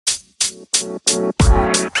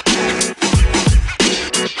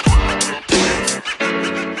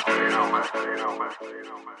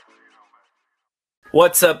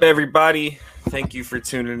What's up, everybody? Thank you for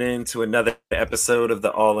tuning in to another episode of the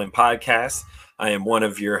All In Podcast. I am one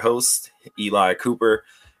of your hosts, Eli Cooper,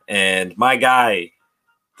 and my guy,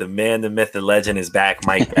 the man, the myth, the legend, is back,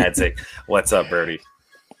 Mike Badzik. What's up, Birdie?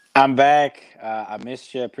 I'm back. I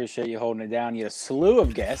missed you. Appreciate you holding it down. You had a slew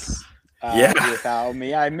of guests without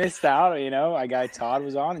me. I missed out. Our guy Todd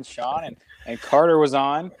was on, and Sean and Carter was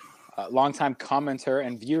on. Longtime commenter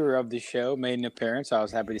and viewer of the show made an appearance. So I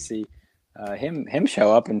was happy to see him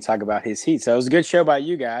show up and talk about his heat. So it was a good show by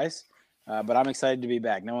you guys, but I'm excited to be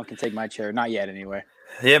back. No one can take my chair. Not yet, anyway.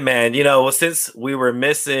 Yeah, man. Since we were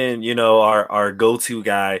missing, our go-to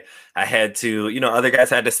guy, I had to, other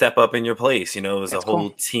guys had to step up in your place. It was a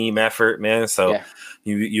whole team effort, man. So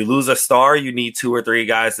you lose a star, you need 2 or 3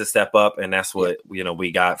 guys to step up, and that's what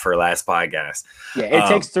we got for last podcast. Yeah, it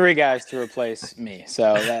takes 3 guys to replace me,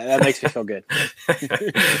 so that makes me feel good.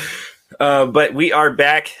 But we are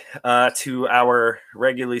back to our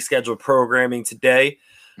regularly scheduled programming today.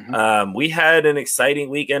 Mm-hmm. We had an exciting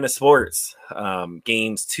weekend of sports.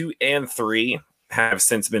 Games 2 and 3 have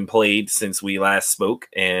since been played since we last spoke,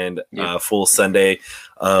 and full Sunday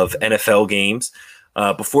of NFL games.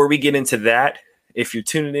 Before we get into that, if you're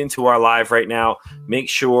tuning into our live right now, make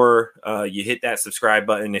sure you hit that subscribe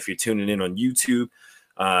button. If you're tuning in on YouTube,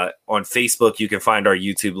 on Facebook, you can find our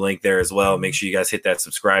YouTube link there as well. Make sure you guys hit that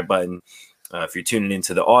subscribe button. If you're tuning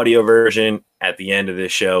into the audio version, at the end of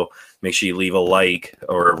this show, make sure you leave a like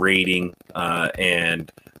or a rating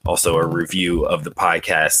and also a review of the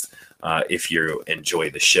podcast if you enjoy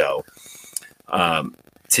the show.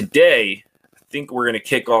 Today, I think we're going to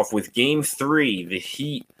kick off with Game 3. The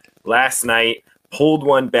Heat last night pulled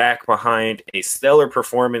one back behind a stellar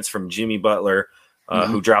performance from Jimmy Butler,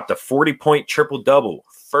 who dropped a 40-point triple-double.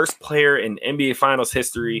 First player in NBA Finals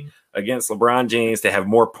history against LeBron James to have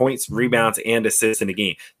more points, rebounds, and assists in a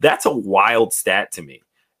game. That's a wild stat to me.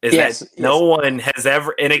 No one has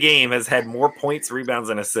ever in a game has had more points, rebounds,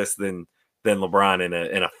 and assists than LeBron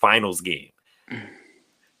in a finals game.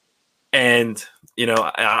 And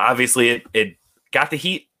obviously it got the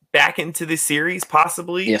Heat back into the series,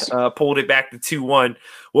 possibly pulled it back to 2-1.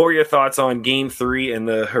 What were your thoughts on Game 3 and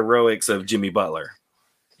the heroics of Jimmy Butler?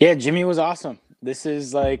 Yeah, Jimmy was awesome. This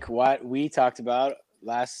is like what we talked about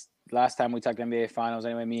last time we talked NBA Finals.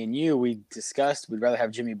 Anyway, me and you, we discussed we'd rather have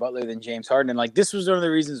Jimmy Butler than James Harden. And this was one of the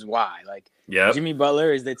reasons why. Jimmy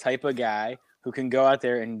Butler is the type of guy who can go out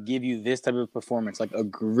there and give you this type of performance, like a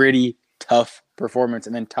gritty, tough performance,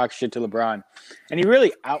 and then talk shit to LeBron. And he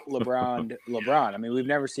really out-LeBroned LeBron. I mean, we've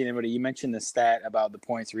never seen anybody. You mentioned the stat about the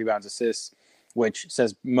points, rebounds, assists, which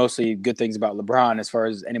says mostly good things about LeBron as far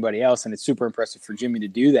as anybody else, and it's super impressive for Jimmy to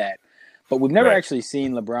do that. But we've never actually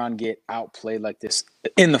seen LeBron get outplayed like this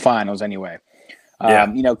in the finals anyway.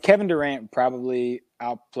 Kevin Durant probably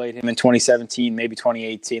outplayed him in 2017, maybe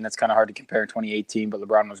 2018. That's kind of hard to compare in 2018, but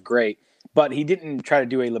LeBron was great. But he didn't try to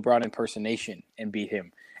do a LeBron impersonation and beat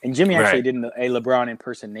him. And Jimmy actually did a LeBron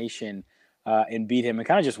impersonation and beat him and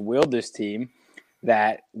kind of just willed this team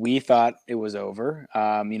that we thought it was over.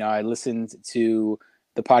 I listened to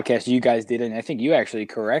the podcast you guys did, and I think you actually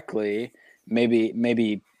correctly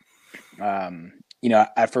maybe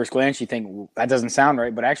at first glance you think that doesn't sound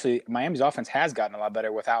right, but actually Miami's offense has gotten a lot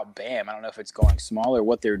better without Bam. I don't know if it's going small or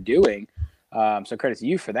what they're doing. So credit to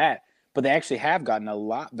you for that, but they actually have gotten a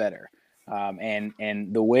lot better.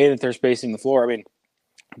 And the way that they're spacing the floor, I mean,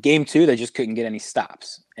 Game 2, they just couldn't get any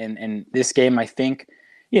stops. And this game, I think,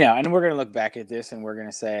 and we're going to look back at this and we're going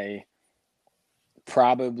to say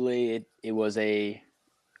probably it was a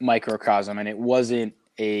microcosm and it wasn't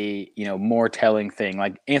a more telling thing.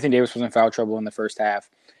 Like Anthony Davis was in foul trouble in the first half.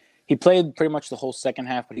 He played pretty much the whole second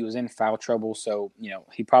half, but he was in foul trouble. So,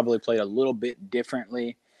 he probably played a little bit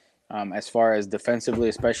differently as far as defensively,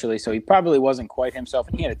 especially. So he probably wasn't quite himself,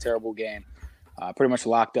 and he had a terrible game. Pretty much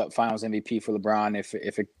locked up Finals MVP for LeBron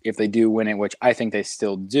if they do win it, which I think they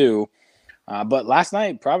still do. But last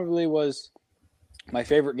night probably was my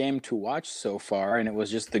favorite game to watch so far, and it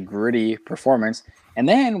was just the gritty performance. And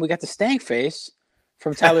then we got the stank face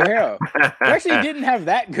from Tyler Hero, who actually didn't have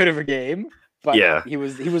that good of a game, but he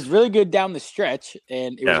was really good down the stretch,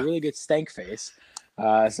 and it was a really good stank face.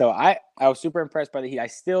 So I was super impressed by the Heat. I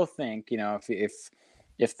still think,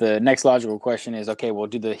 if the next logical question is, okay, well,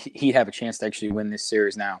 do the Heat have a chance to actually win this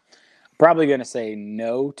series now? I'm probably going to say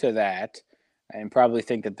no to that, and probably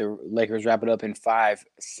think that the Lakers wrap it up in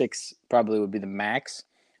 5-6 probably would be the max.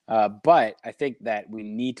 But I think that we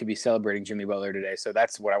need to be celebrating Jimmy Butler today, so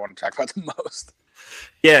that's what I want to talk about the most.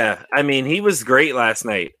 Yeah, I mean, he was great last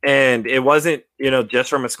night, and it wasn't, just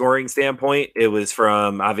from a scoring standpoint. It was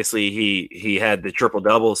from, obviously, he had the triple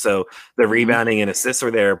double, so the rebounding and assists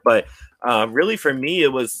were there. But really, for me,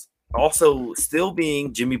 it was also still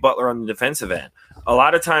being Jimmy Butler on the defensive end. A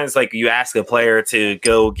lot of times, like, you ask a player to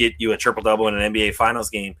go get you a triple double in an NBA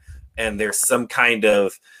Finals game, and there's some kind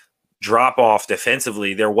of drop off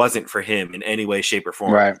defensively. There wasn't for him in any way, shape, or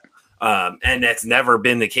form. Right. And that's never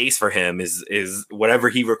been the case for him. Is whatever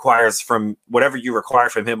you require from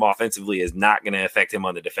him offensively is not going to affect him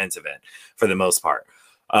on the defensive end for the most part.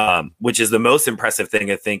 Which is the most impressive thing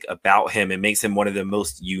I think about him. It makes him one of the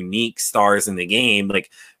most unique stars in the game. Like,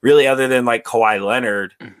 really, other than like Kawhi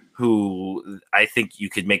Leonard, who I think you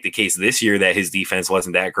could make the case this year that his defense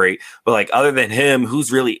wasn't that great. But like, other than him,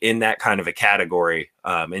 who's really in that kind of a category?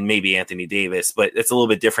 And maybe Anthony Davis, but it's a little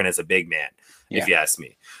bit different as a big man, if you ask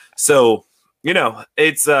me. So,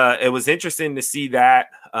 it was interesting to see that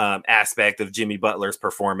aspect of Jimmy Butler's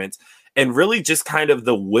performance, and really just kind of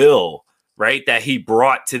the will, right, that he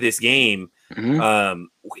brought to this game,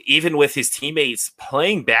 even with his teammates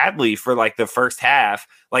playing badly for like the first half.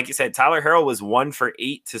 Like you said, Tyler Herro was 1 for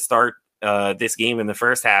 8 to start this game in the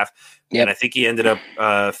first half. Yep. And I think he ended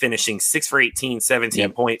up finishing 6 for 18,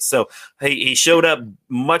 17 points. So he showed up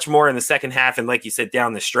much more in the second half. And like you said,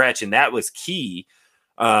 down the stretch, and that was key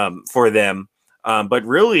for them. But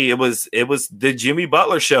really, it was the Jimmy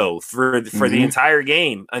Butler show for the entire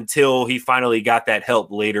game until he finally got that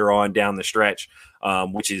help later on down the stretch,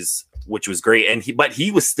 which was great. And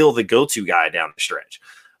he was still the go-to guy down the stretch.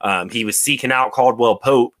 He was seeking out Caldwell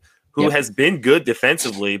Pope, who has been good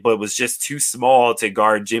defensively, but was just too small to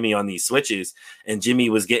guard Jimmy on these switches. And Jimmy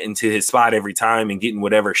was getting to his spot every time and getting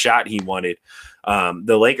whatever shot he wanted.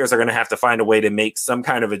 The Lakers are going to have to find a way to make some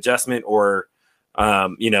kind of adjustment or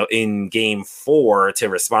in game 4 to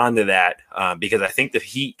respond to that, because I think the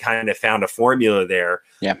Heat kind of found a formula there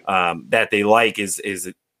that they like is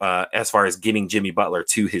as far as getting Jimmy Butler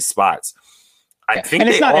to his spots. I think, and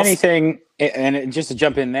it's not anything. And just to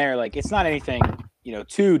jump in there, like, it's not anything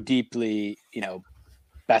too deeply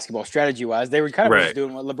basketball strategy wise. They were kind of just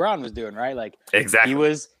doing what LeBron was doing, right? Like, exactly,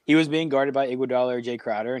 he was being guarded by Iguodala or Jay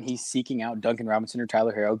Crowder, and he's seeking out Duncan Robinson or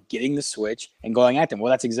Tyler Herro, getting the switch and going at them. Well,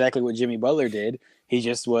 that's exactly what Jimmy Butler did. He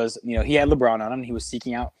just was, he had LeBron on him. He was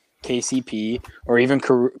seeking out KCP, or even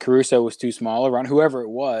Caruso was too small, around whoever it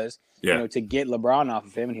was, to get LeBron off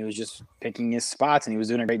of him, and he was just picking his spots, and he was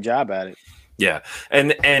doing a great job at it. Yeah,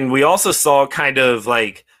 and we also saw kind of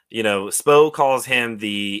like, Spo calls him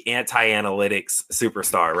the anti-analytics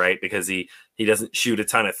superstar, right? Because he doesn't shoot a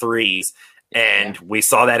ton of threes. And we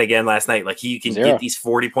saw that again last night. Like, he can get these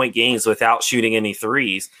 40-point games without shooting any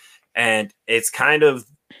threes. And it's kind of,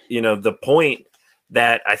 the point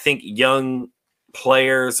that I think young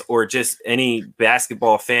players or just any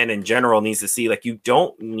basketball fan in general needs to see. Like, you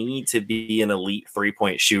don't need to be an elite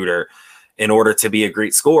 3-point shooter in order to be a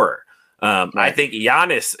great scorer. I think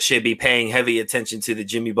Giannis should be paying heavy attention to the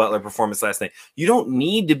Jimmy Butler performance last night. You don't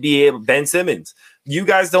need to be able, Ben Simmons, you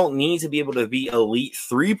guys don't need to be able to be elite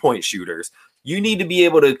 3-point shooters. You need to be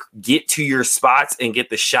able to get to your spots and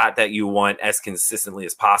get the shot that you want as consistently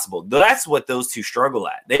as possible. That's what those two struggle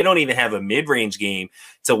at. They don't even have a mid-range game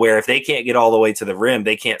to where if they can't get all the way to the rim,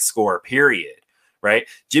 they can't score, period. Right?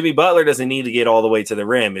 Jimmy Butler doesn't need to get all the way to the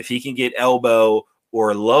rim. If he can get elbow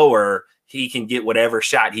or lower, he can get whatever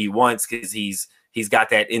shot he wants because he's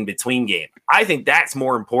got that in-between game. I think that's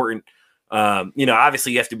more important.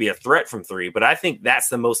 Obviously you have to be a threat from 3, but I think that's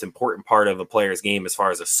the most important part of a player's game as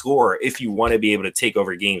far as a scorer, if you want to be able to take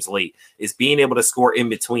over games late, is being able to score in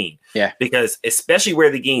between. Yeah. Because especially where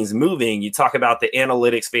the game's moving, you talk about the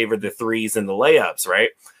analytics favor the threes and the layups,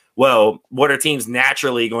 right? Well, what are teams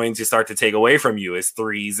naturally going to start to take away from you is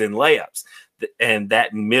threes and layups. And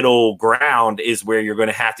that middle ground is where you're going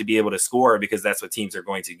to have to be able to score, because that's what teams are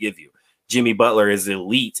going to give you. Jimmy Butler is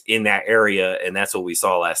elite in that area, and that's what we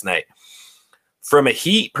saw last night. From a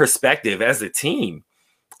Heat perspective as a team,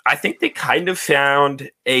 I think they kind of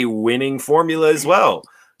found a winning formula as well.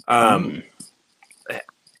 And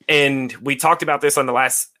we talked about this on the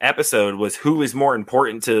last episode, was who is more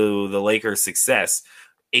important to the Lakers' success,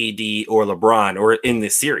 AD or LeBron, or in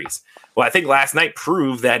this series. Well, I think last night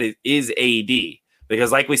proved that it is AD,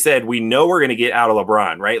 because like we said, we know we're going to get out of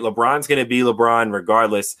LeBron, right? LeBron's going to be LeBron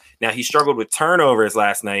regardless. Now, he struggled with turnovers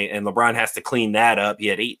last night, and LeBron has to clean that up. He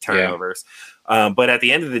had 8 turnovers. But at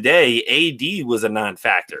the end of the day, AD was a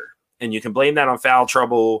non-factor, and you can blame that on foul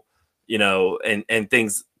trouble, and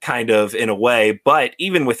things kind of in a way. But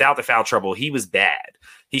even without the foul trouble, he was bad.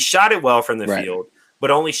 He shot it well from the field,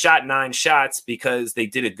 but only shot 9 shots because they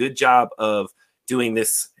did a good job of doing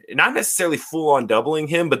this. not necessarily full on doubling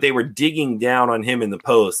him, but they were digging down on him in the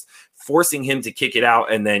post, forcing him to kick it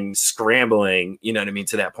out and then scrambling, you know what I mean,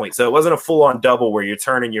 to that point. So it wasn't a full on double where you're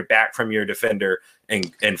turning your back from your defender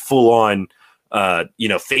and full on,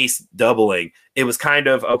 face doubling. It was kind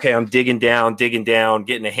of, okay, I'm digging down,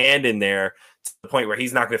 getting a hand in there to the point where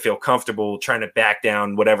he's not going to feel comfortable trying to back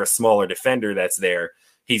down whatever smaller defender that's there.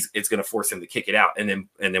 It's going to force him to kick it out. And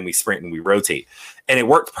then we sprint and we rotate. And it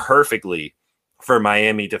worked perfectly for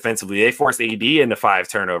Miami defensively. They forced AD into 5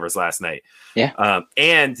 turnovers last night. Yeah.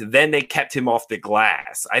 And then they kept him off the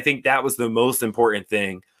glass. I think that was the most important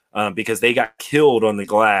thing because they got killed on the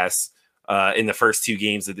glass in the first 2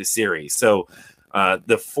 games of this series. So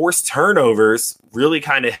the forced turnovers really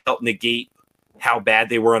kind of helped negate how bad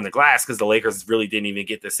they were on the glass because the Lakers really didn't even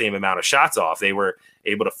get the same amount of shots off. They were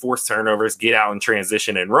able to force turnovers, get out in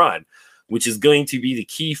transition and run, which is going to be the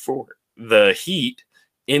key for the Heat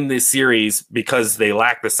in this series because they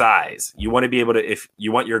lack the size. You want to be able to, if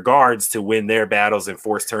you want your guards to win their battles and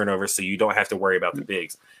force turnovers so you don't have to worry about the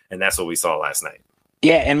bigs. And that's what we saw last night.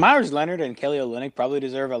 Yeah, and Myers Leonard and Kelly Olynyk probably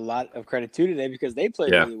deserve a lot of credit too today because they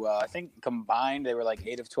played really well. I think combined they were like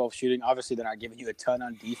 8 of 12 shooting. Obviously, they're not giving you a ton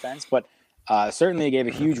on defense, but certainly gave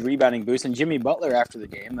a huge rebounding boost. And Jimmy Butler after the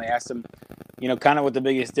game, they asked him, kind of what the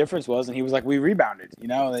biggest difference was, and he was like, "We rebounded."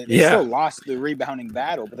 They still lost the rebounding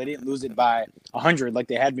battle, but they didn't lose it by 100 like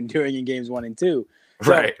they had been doing in games 1 and 2.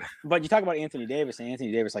 So, right. But you talk about Anthony Davis, and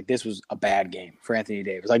Anthony Davis, like this was a bad game for Anthony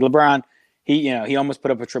Davis. Like LeBron. He almost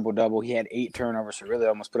put up a triple-double. He had 8 turnovers, so really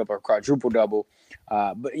almost put up a quadruple-double.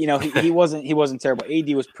 But he wasn't terrible.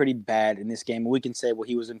 AD was pretty bad in this game. We can say, well,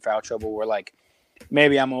 he was in foul trouble. Where like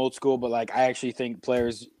maybe I'm old school, but like I actually think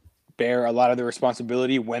players bear a lot of the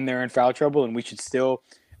responsibility when they're in foul trouble, and we should still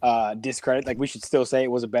discredit. Like we should still say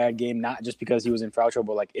it was a bad game, not just because he was in foul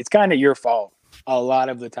trouble. Like it's kind of your fault a lot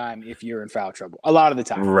of the time if you're in foul trouble. A lot of the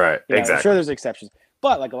time, right? Exactly. I'm sure there's exceptions,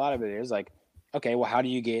 but like a lot of it is like. Okay, well, how do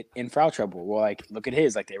you get in foul trouble? Well, like, look at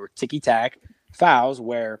his. Like, they were ticky-tack fouls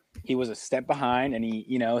where he was a step behind and he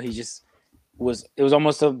just was – it was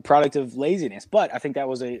almost a product of laziness. But I think that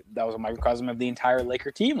was a microcosm of the entire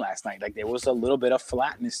Laker team last night. Like, there was a little bit of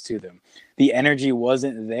flatness to them. The energy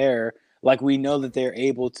wasn't there like we know that they're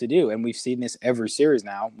able to do. And we've seen this every series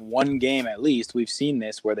now. One game at least, we've seen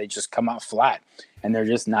this where they just come out flat. And they're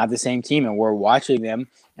just not the same team. And we're watching them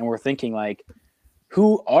and we're thinking, like,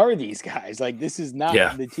 who are these guys? Like, this is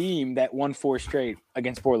not the team that won 4 straight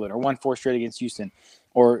against Portland or won 4 straight against Houston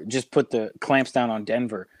or just put the clamps down on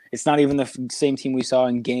Denver. It's not even the same team we saw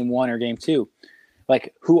in game 1 or game 2.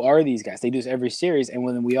 Like, who are these guys? They do this every series. And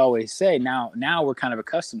when we always say now we're kind of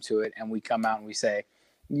accustomed to it. And we come out and we say,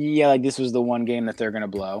 yeah, like this was the one game that they're going to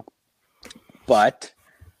blow. But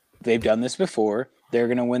they've done this before. They're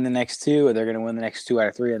going to win the next 2 or they're going to win the next 2 out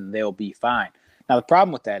of 3 and they'll be fine. Now, the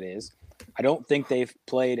problem with that is, I don't think they've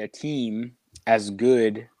played a team as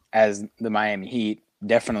good as the Miami Heat.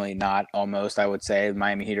 Definitely not, almost, I would say. The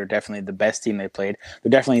Miami Heat are definitely the best team they played.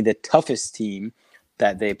 They're definitely the toughest team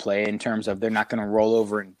that they play in terms of they're not going to roll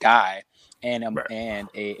over and die. And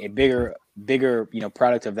a bigger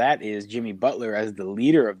product of that is Jimmy Butler as the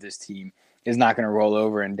leader of this team is not going to roll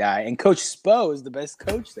over and die. And Coach Spo is the best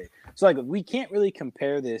coach there. So, like, we can't really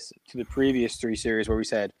compare this to the previous 3 series where we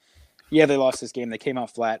said, yeah, they lost this game. They came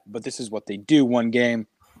out flat, but this is what they do. One game,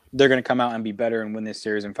 they're going to come out and be better and win this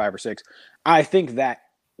series in 5 or 6. I think that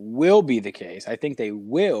will be the case. I think they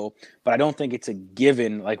will, but I don't think it's a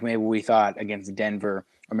given like maybe we thought against Denver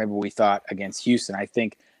or maybe we thought against Houston. I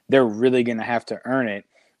think they're really going to have to earn it.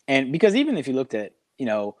 And because even if you looked at,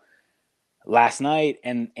 last night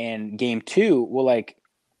and game 2, well, like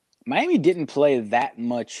Miami didn't play that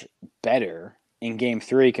much better in game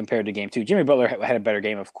 3 compared to game 2. Jimmy Butler had a better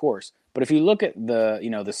game, of course. But if you look at the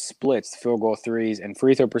splits, the field goal threes and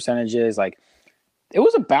free throw percentages, like it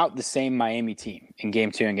was about the same Miami team in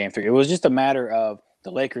game 2 and game 3. It was just a matter of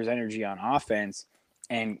the Lakers' energy on offense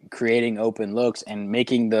and creating open looks and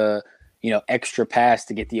making the, extra pass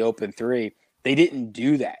to get the open 3. They didn't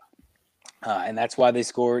do that. And that's why they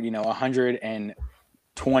scored,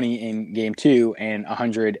 120 in game 2 and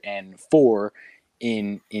 104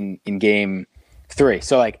 in game 3.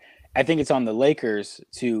 So, like, I think it's on the Lakers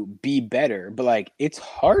to be better, but like it's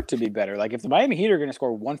hard to be better. Like if the Miami Heat are going to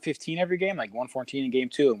score 115 every game, like 114 in game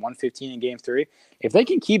 2 and 115 in game 3, if they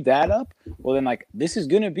can keep that up, well then like this is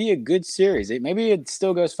going to be a good series. Maybe it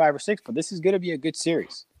still goes 5 or 6, but this is going to be a good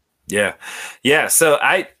series. Yeah. So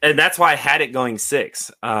and that's why I had it going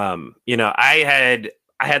 6. I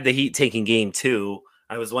had the Heat taking game 2.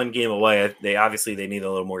 I was 1 game away. They need a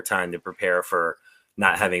little more time to prepare for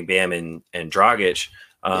not having Bam and Dragic.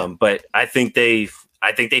 But I think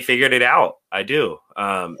I think they figured it out. I do.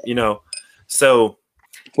 So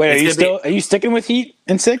wait, are you sticking with Heat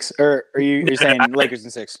in 6, or are you saying Lakers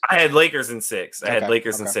in 6? I had Lakers in 6.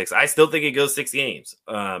 I still think it goes 6 games.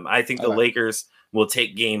 I think the Lakers will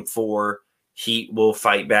take game 4. Heat will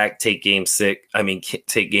fight back, take game 6. I mean,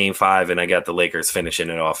 take game 5, and I got the Lakers finishing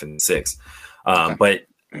it off in 6. But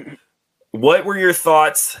what were your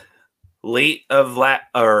thoughts late of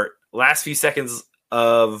last few seconds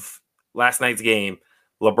of last night's game?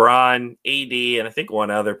 LeBron, AD, and I think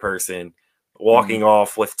one other person walking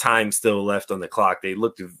off with time still left on the clock. They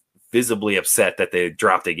looked visibly upset that they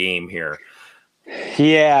dropped a game here.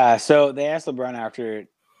 Yeah, so they asked LeBron after,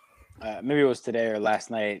 maybe it was today or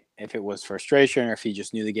last night, if it was frustration or if he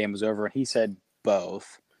just knew the game was over, and he said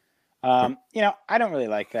both. I don't really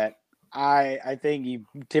like that. I think you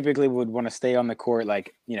typically would want to stay on the court,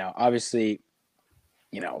 obviously,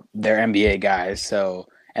 they're NBA guys, so.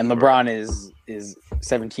 And LeBron is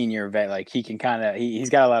 17-year vet. Like, he can he's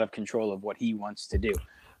got a lot of control of what he wants to do.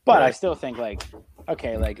 But I still think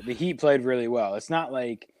the Heat played really well. It's not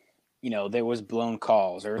like, there was blown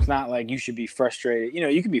calls, or it's not like you should be frustrated.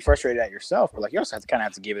 You can be frustrated at yourself, but you also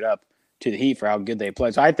have to give it up to the Heat for how good they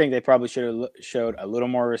played. So I think they probably should have showed a little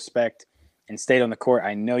more respect and stayed on the court.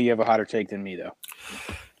 I know you have a hotter take than me, though.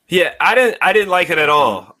 Yeah, I didn't like it at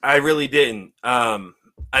all. I really didn't.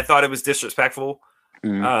 I thought it was disrespectful.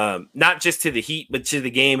 Not just to the Heat, but to the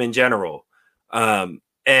game in general.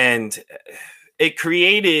 And it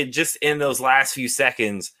created, just in those last few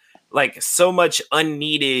seconds, so much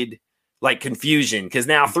unneeded confusion, because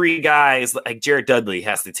now 3 guys like Jared Dudley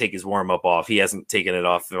has to take his warm-up off. He hasn't taken it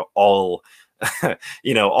off all bubble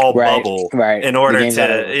in order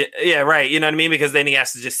to you know what I mean, because then he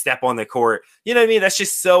has to just step on the court. You know what I mean? That's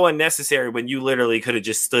just so unnecessary when you literally could have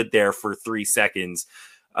just stood there for 3 seconds.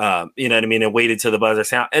 You know what I mean, and waited till the buzzer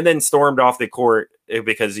sound, and then stormed off the court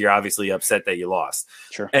because you're obviously upset that you lost.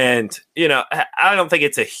 Sure. And I don't think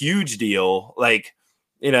it's a huge deal.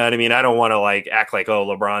 You know what I mean? I don't want to act like, oh,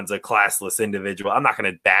 LeBron's a classless individual. I'm not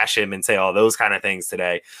going to bash him and say all those kind of things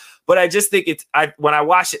today. But I just think when I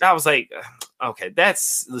watched it, I was like, okay,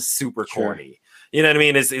 that's super corny. You know what I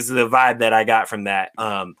mean? Is the vibe that I got from that.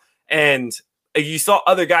 And you saw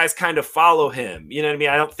other guys kind of follow him. You know what I mean?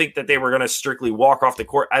 I don't think that they were going to strictly walk off the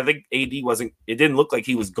court. I think AD it didn't look like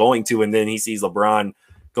he was going to, and then he sees LeBron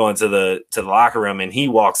going to the locker room and he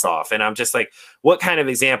walks off. And I'm just like, what kind of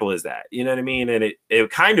example is that? You know what I mean? And it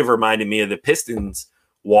kind of reminded me of the Pistons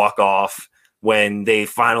walk off when they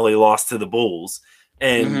finally lost to the Bulls.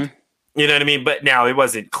 And you know what I mean? But now it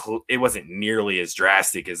wasn't nearly as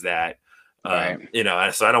drastic as that. Right.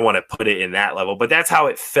 So I don't want to put it in that level, but that's how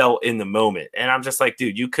it felt in the moment. And I'm just like,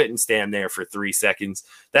 dude, you couldn't stand there for 3 seconds.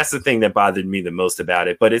 That's the thing that bothered me the most about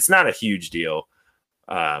it, but it's not a huge deal,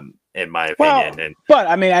 in my opinion. But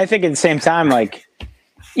I mean, I think at the same time,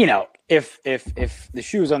 if the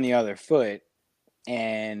shoe was on the other foot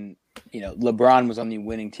and, LeBron was on the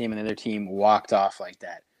winning team and the other team walked off like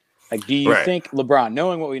that, do you think LeBron,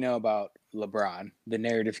 knowing what we know about LeBron, the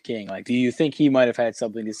narrative king, do you think he might have had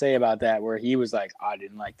something to say about that, where he was like, I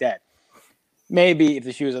didn't like that? Maybe if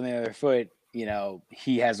the shoe was on the other foot,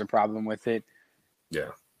 he has a problem with it.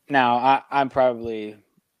 Yeah. Now, I'm probably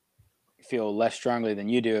feel less strongly than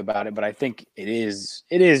you do about it, but I think it is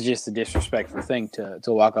just a disrespectful thing to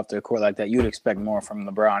walk up to a court like that. You'd expect more from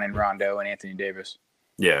LeBron and Rondo and Anthony Davis.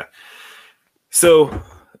 Yeah. So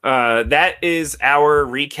that is our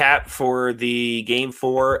recap for the Game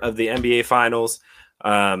 4 of the NBA Finals.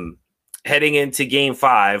 Heading into Game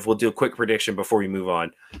 5, we'll do a quick prediction before we move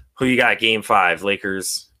on. Who you got Game 5?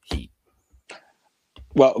 Lakers, Heat.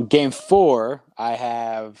 Well, Game 4, I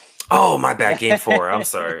have. Oh, my bad. Game 4. I'm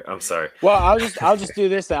sorry. Well, I'll just do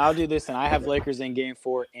this. I'll do this, and I have Lakers in Game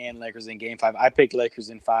 4 and Lakers in Game 5. I picked Lakers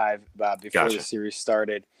in 5 before the series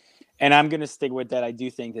started, and I'm gonna stick with that. I do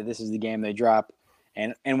think that this is the game they drop.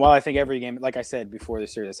 And while I think every game, like I said before the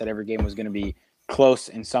series, I said every game was going to be close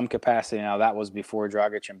in some capacity. Now, that was before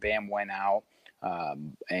Dragic and Bam went out.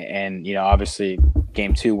 Obviously,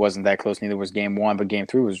 Game 2 wasn't that close. Neither was Game 1, but Game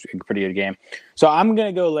 3 was a pretty good game. So I'm going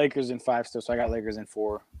to go Lakers in 5 still. So I got Lakers in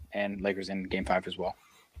 4 and Lakers in Game 5 as well.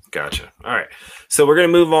 Gotcha. All right. So we're going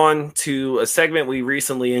to move on to a segment we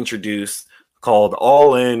recently introduced called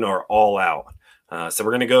All In or All Out. So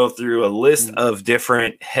we're going to go through a list of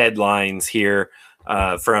different headlines here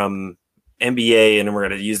from NBA, and we're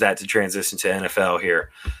going to use that to transition to NFL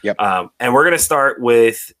here. Yep. And we're going to start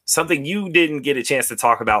with something you didn't get a chance to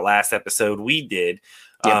talk about last episode. We did,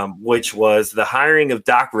 which was the hiring of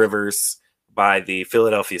Doc Rivers by the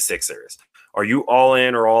Philadelphia Sixers. Are you all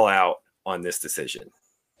in or all out on this decision?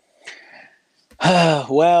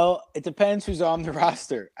 Well, it depends who's on the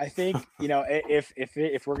roster. I think,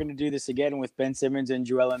 if we're gonna do this again with Ben Simmons and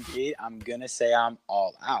Joel Embiid, I'm gonna say I'm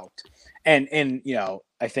all out. And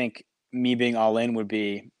I think me being all in would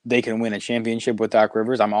be they can win a championship with Doc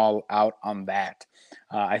Rivers. I'm all out on that.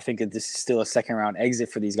 I think that this is still a second round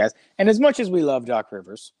exit for these guys. And as much as we love Doc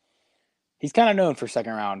Rivers, he's kind of known for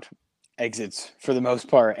second round exits for the most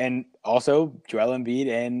part. And also Joel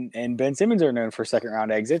Embiid and Ben Simmons are known for second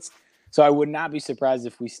round exits. So I would not be surprised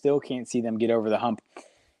if we still can't see them get over the hump.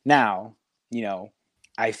 Now,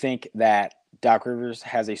 I think that Doc Rivers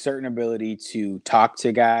has a certain ability to talk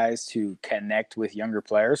to guys, to connect with younger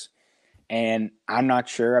players. And I'm not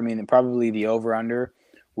sure. I mean, probably the over-under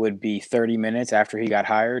would be 30 minutes after he got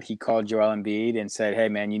hired. He called Joel Embiid and said, hey,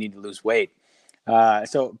 man, you need to lose weight.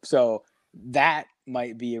 So that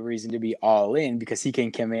might be a reason to be all in because he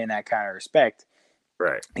can command that kind of respect.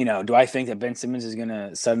 Right. Do I think that Ben Simmons is going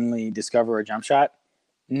to suddenly discover a jump shot?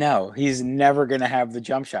 No, he's never going to have the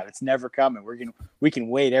jump shot. It's never coming. We can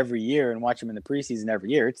wait every year and watch him in the preseason every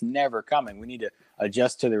year. It's never coming. We need to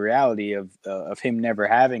adjust to the reality of him never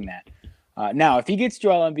having that. Now, if he gets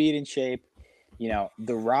Joel Embiid in shape,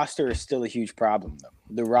 the roster is still a huge problem, though.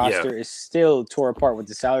 The roster is still tore apart with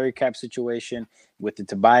the salary cap situation, with the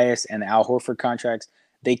Tobias and the Al Horford contracts.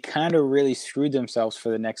 They kind of really screwed themselves for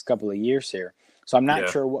the next couple of years here. So I'm not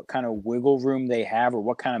sure what kind of wiggle room they have or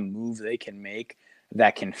what kind of move they can make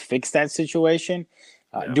that can fix that situation.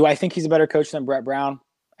 Do I think he's a better coach than Brett Brown?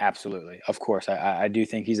 Absolutely. Of course. I do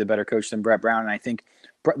think he's a better coach than Brett Brown. And I think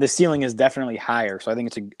the ceiling is definitely higher. So I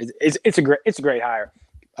think it's a great hire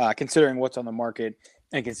considering what's on the market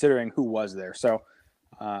and considering who was there. So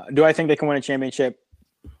do I think they can win a championship?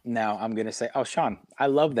 No, I'm going to say, oh, Sean, I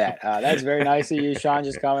love that. That's very nice of you. Sean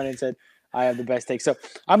just commented and said, I have the best take. So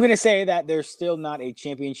I'm going to say that they're still not a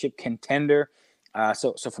championship contender.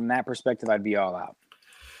 So from that perspective, I'd be all out.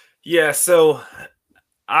 Yeah. So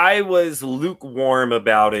I was lukewarm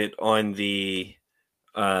about it on the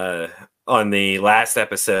last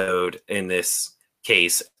episode in this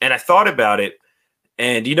case. And I thought about it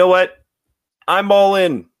and you know what? I'm all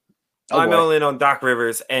in. I'm all in on Doc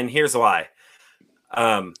Rivers. And here's why.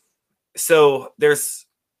 So there's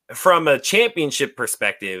from a championship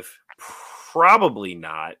perspective, probably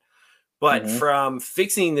not, but from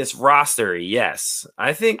fixing this roster, yes.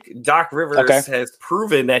 I think Doc Rivers has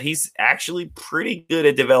proven that he's actually pretty good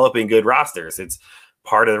at developing good rosters. It's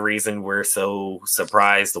part of the reason we're so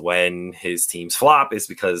surprised when his teams flop is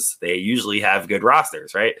because they usually have good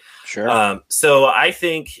rosters, right? Sure. So I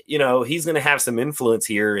think, he's going to have some influence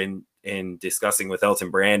here in discussing with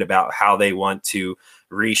Elton Brand about how they want to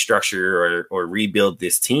restructure or rebuild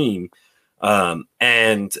this team.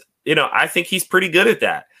 And I think he's pretty good at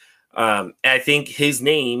that. I think his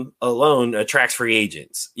name alone attracts free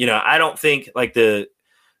agents. I don't think like the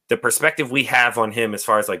perspective we have on him as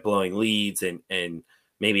far as like blowing leads and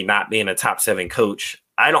maybe not being a top 7 coach,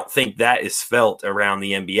 I don't think that is felt around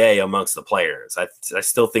the NBA amongst the players. I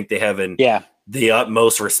still think they have the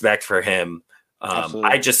utmost respect for him.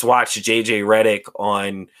 I just watched JJ Redick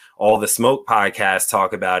on All the Smoke podcast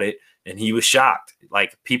talk about it, and he was shocked.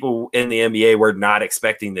 Like people in the NBA were not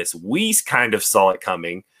expecting this. We kind of saw it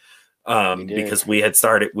coming because we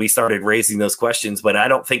started raising those questions, but I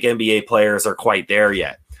don't think NBA players are quite there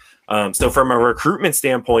yet. So from a recruitment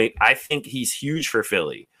standpoint, I think he's huge for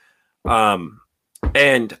Philly.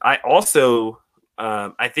 And I also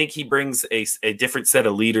I think he brings a different set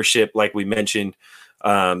of leadership, like we mentioned,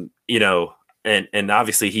 and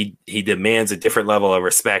obviously he demands a different level of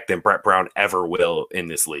respect than Brett Brown ever will in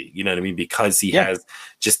this league. You know what I mean? Because he has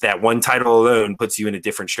just that one title alone puts you in a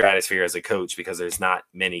different stratosphere as a coach because there's not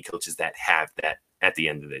many coaches that have that at the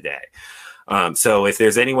end of the day. So if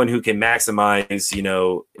there's anyone who can maximize,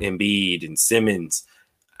 Embiid and Simmons,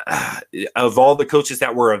 of all the coaches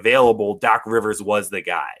that were available, Doc Rivers was the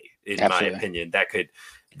guy, in my opinion,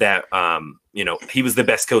 he was the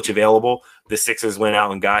best coach available. The Sixers went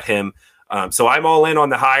out and got him. So I'm all in on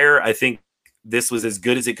the hire. I think this was as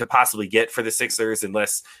good as it could possibly get for the Sixers,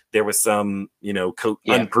 unless there was some,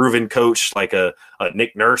 unproven coach like a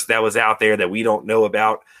Nick Nurse that was out there that we don't know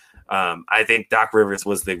about. I think Doc Rivers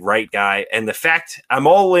was the right guy. And the fact I'm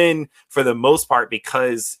all in for the most part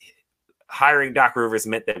because hiring Doc Rivers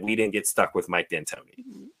meant that we didn't get stuck with Mike D'Antoni.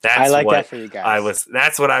 I like that for you guys.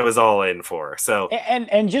 That's what I was all in for. So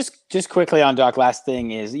and just quickly on Doc, last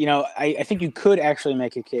thing is, I think you could actually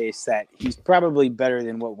make a case that he's probably better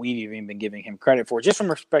than what we've even been giving him credit for. Just from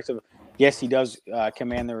a perspective, yes, he does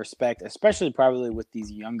command the respect, especially probably with these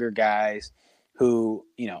younger guys who,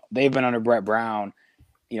 they've been under Brett Brown.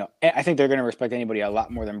 I think they're going to respect anybody a lot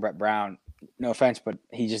more than Brett Brown. no offense, but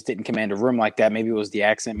he just didn't command a room like that. Maybe it was the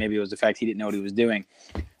accent. Maybe it was the fact he didn't know what he was doing.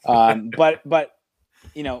 But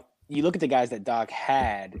you look at the guys that Doc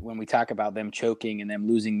had when we talk about them choking and them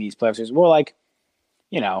losing these playoffs. Well,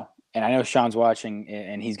 and I know Sean's watching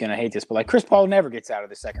and he's going to hate this, but Chris Paul never gets out of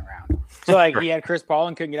the second round. So he had Chris Paul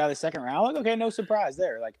and couldn't get out of the second round. Okay, no surprise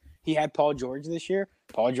there. He had Paul George this year.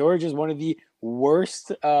 Paul George is one of the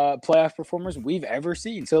worst playoff performers we've ever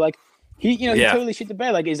seen. So he totally shit the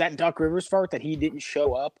bed. Is that Doc Rivers' fault that he didn't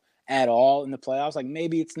show up at all in the playoffs?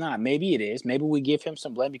 Maybe it's not. Maybe it is. Maybe we give him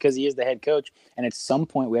some blame because he is the head coach. And at some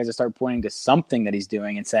point we have to start pointing to something that he's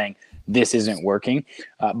doing and saying this isn't working.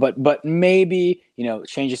 But maybe,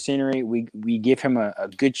 change of scenery. We give him a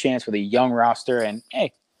good chance with a young roster. And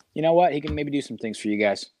hey, you know what? He can maybe do some things for you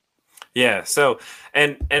guys. Yeah. So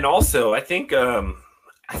and also I think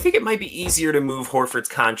it might be easier to move Horford's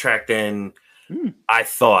contract than I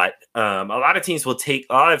thought. A lot of teams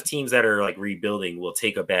that are rebuilding will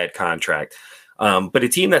take a bad contract. But a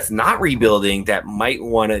team that's not rebuilding that might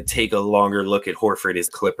want to take a longer look at Horford is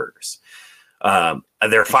Clippers.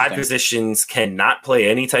 Their 5 positions cannot play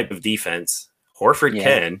any type of defense. Horford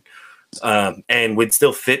can. And would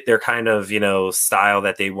still fit their kind of, style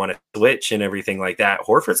that they want to switch and everything like that.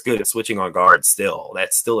 Horford's good at switching on guards still.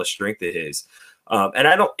 That's still a strength of his.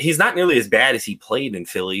 And he's not nearly as bad as he played in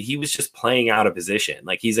Philly. He was just playing out of position.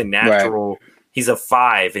 He's a natural, he's a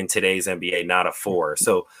 5 in today's NBA, not a 4.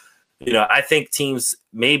 So, I think teams,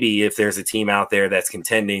 maybe if there's a team out there that's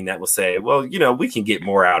contending that will say, well, we can get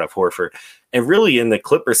more out of Horford. And really in the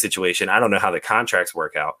Clippers situation, I don't know how the contracts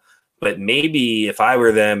work out. But maybe if I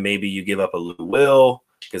were them, maybe you give up a Lou Will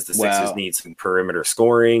because the Sixers need some perimeter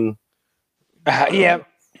scoring. Yeah.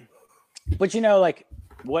 But,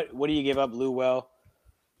 what do you give up, Lou Will?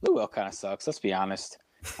 Lou Will kind of sucks. Let's be honest.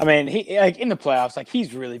 I mean, he in the playoffs,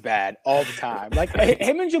 he's really bad all the time.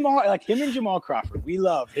 Him and Jamal Crawford. We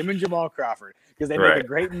love him and Jamal Crawford because they make a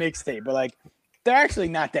great mixtape. But they're actually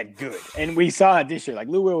not that good, and we saw it this year.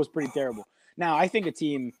 Lou Will was pretty terrible. Now, I think a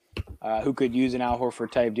team who could use an Al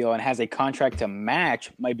Horford type deal and has a contract to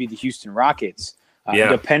match might be the Houston Rockets.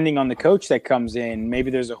 Depending on the coach that comes in,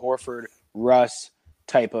 maybe there's a Horford Russ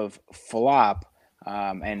type of flop.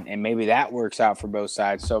 And maybe that works out for both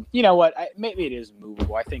sides. So, you know what? Maybe it is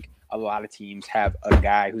movable. I think a lot of teams have a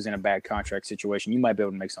guy who's in a bad contract situation. You might be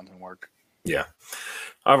able to make something work. Yeah.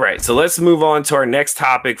 All right. So let's move on to our next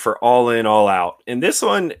topic for All In, All Out. And this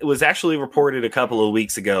one was actually reported a couple of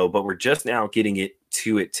weeks ago, but we're just now getting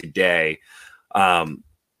to it today.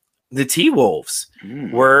 The T-Wolves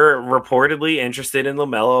were reportedly interested in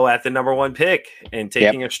LaMelo at the number 1 pick and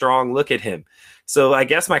taking a strong look at him. So I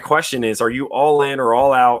guess my question is, are you all in or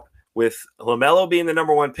all out with LaMelo being the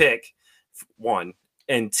number 1 pick, 1,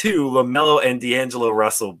 and 2, LaMelo and D'Angelo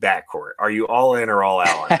Russell backcourt? Are you all in or all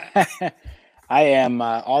out on that? I am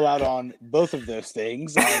all out on both of those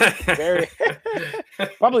things.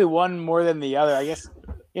 Probably one more than the other. I guess,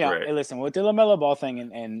 Hey, listen, with the LaMelo Ball thing,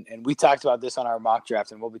 and we talked about this on our mock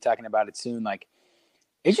draft, and we'll be talking about it soon,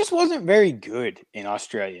 it just wasn't very good in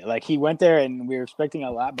Australia. He went there and we were expecting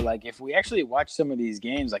a lot, but if we actually watch some of these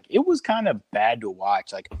games, it was kind of bad to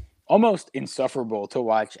watch, almost insufferable to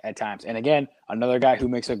watch at times. And again, another guy who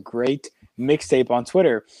makes a great mixtape on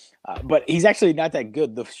Twitter, but he's actually not that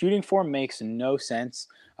good. The shooting form makes no sense.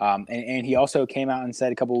 And he also came out and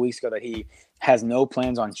said a couple of weeks ago that he has no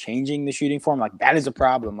plans on changing the shooting form. That is a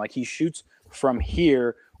problem. He shoots from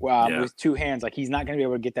here with 2 hands. He's not going to be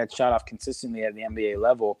able to get that shot off consistently at the NBA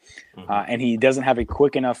level. And he doesn't have a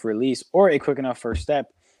quick enough release or a quick enough first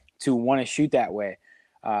step to want to shoot that way.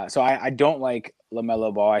 So I don't like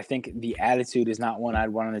LaMelo Ball. I think the attitude is not one I'd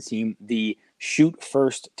want on the team. The shoot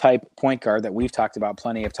first type point guard that we've talked about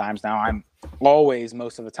plenty of times now, I'm always,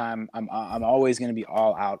 most of the time, I'm always going to be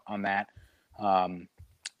all out on that.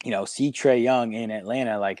 See Trae Young in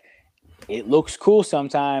Atlanta, it looks cool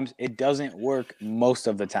sometimes. It doesn't work most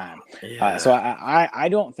of the time. So I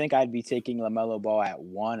don't think I'd be taking LaMelo Ball at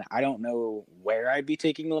 1. I don't know where I'd be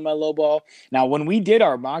taking LaMelo Ball. Now, when we did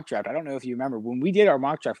our mock draft, I don't know if you remember, when we did our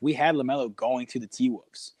mock draft, we had LaMelo going to the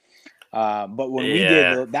T-Wolves. But when we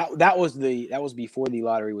did that was before the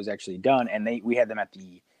lottery was actually done, and we had them at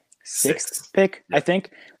the 6th pick. I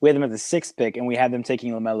think we had them at the 6th pick, and we had them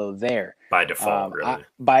taking LaMelo there by default. Really,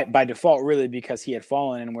 by default, really, because he had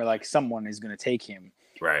fallen, and we're someone is going to take him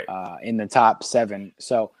in the top 7.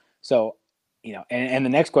 So and the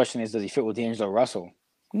next question is, does he fit with D'Angelo Russell?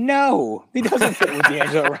 No, he doesn't fit with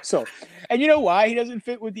D'Angelo Russell. And you know why he doesn't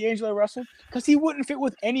fit with D'Angelo Russell? Because he wouldn't fit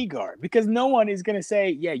with any guard. Because no one is going to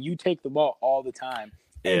say, yeah, you take the ball all the time,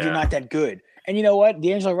 and you're not that good. And you know what?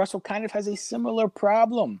 D'Angelo Russell kind of has a similar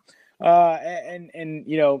problem And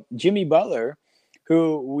you know, Jimmy Butler,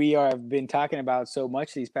 who we have been talking about so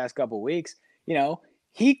much these past couple of weeks, you know,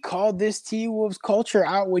 he called this T-Wolves culture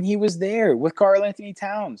out when he was there with Karl Anthony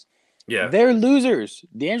Towns. Yeah. They're losers.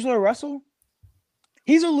 D'Angelo Russell,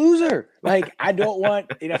 he's a loser. Like, I don't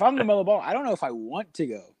want, you know, if I'm LaMelo Ball, I don't know if I want to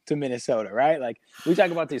go to Minnesota, right? Like, we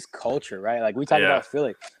talk about this culture, right? Like, we talk about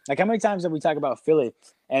Philly. Like, how many times have we talked about Philly?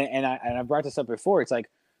 And I brought this up before. It's like,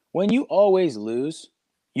 when you always lose,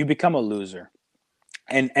 you become a loser.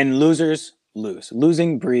 And losers lose.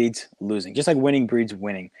 Losing breeds losing, just like winning breeds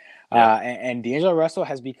winning. Yeah. And D'Angelo Russell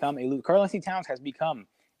has become a loser. Karl Anthony Towns has become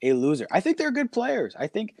a loser. I think they're good players. I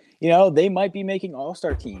think, you know, they might be making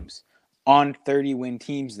all-star teams on 30-win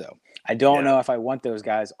teams, though. I don't know if I want those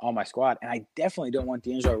guys on my squad. And I definitely don't want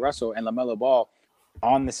D'Angelo Russell and LaMelo Ball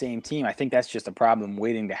on the same team. I think that's just a problem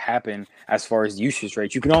waiting to happen as far as usage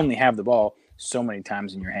rates. You can only have the ball so many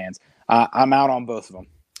times in your hands. I'm out on both of them.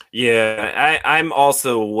 Yeah, I'm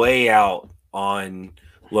also way out on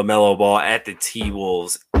LaMelo Ball at the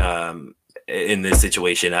T-Wolves in this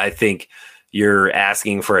situation. I think you're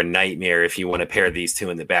asking for a nightmare if you want to pair these two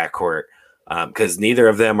in the backcourt because neither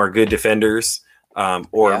of them are good defenders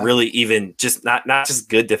or really even just not just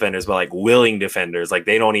good defenders, but like willing defenders. Like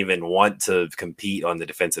they don't even want to compete on the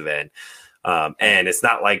defensive end. And it's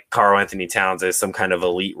not like Karl Anthony Towns is some kind of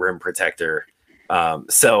elite rim protector.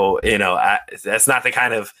 So, you know, that's not the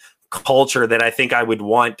kind of culture that I think I would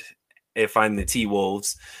want if I'm the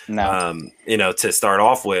T-Wolves, you know, to start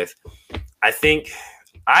off with. I think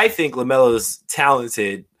LaMelo's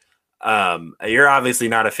talented. You're obviously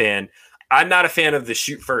not a fan. I'm not a fan of the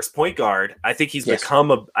shoot first point guard. I think he's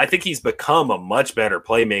become a much better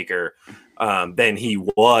playmaker than he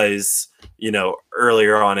was, you know,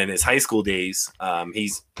 earlier on in his high school days.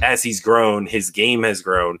 He's grown, his game has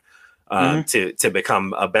grown to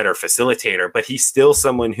become a better facilitator, but he's still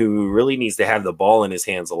someone who really needs to have the ball in his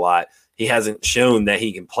hands a lot. He hasn't shown that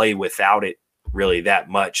he can play without it really that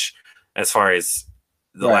much as far as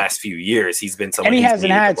the last few years. He's been someone, and he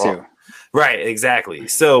hasn't had to. Right, exactly.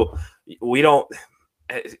 So we don't,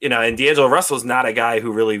 you know, and D'Angelo Russell's not a guy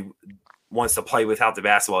who really wants to play without the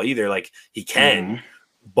basketball either. Like he can,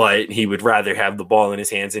 but he would rather have the ball in his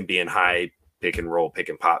hands and be in high pick and roll, pick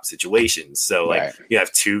and pop situations. So like you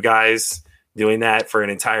have two guys doing that for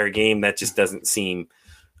an entire game. That just doesn't seem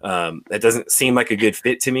like a good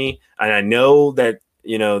fit to me. And I know that,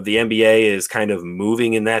 you know, the NBA is kind of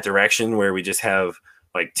moving in that direction where we just have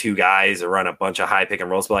like two guys that run a bunch of high pick and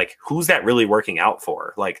rolls, but like, who's that really working out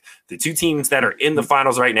for? Like the two teams that are in the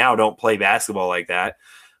finals right now don't play basketball like that.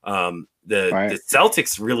 The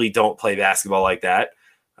Celtics really don't play basketball like that.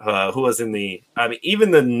 Who was in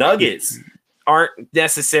even the Nuggets aren't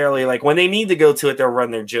necessarily like when they need to go to it, they'll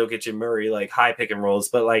run their Jokic and Murray, like high pick and rolls,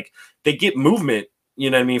 but like they get movement, you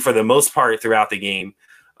know what I mean? For the most part throughout the game.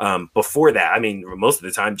 Before that, I mean, most of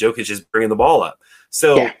the time Jokic is bringing the ball up.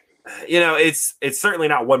 So, you know, it's certainly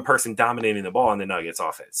not one person dominating the ball in the Nuggets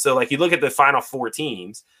offense. So like you look at the final four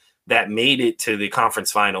teams that made it to the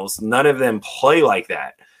conference finals, none of them play like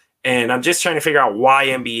that. And I'm just trying to figure out why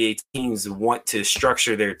NBA teams want to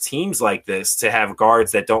structure their teams like this to have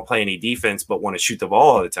guards that don't play any defense but want to shoot the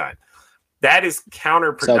ball all the time. That is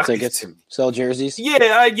counterproductive. Sell tickets, sell jerseys. Yeah.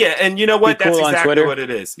 And you know what? That's exactly what it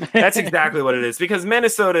is. That's exactly what it is. Because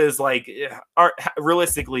Minnesota is like,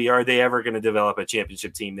 realistically, are they ever going to develop a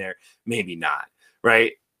championship team there? Maybe not,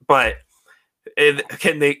 right? But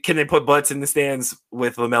can they put butts in the stands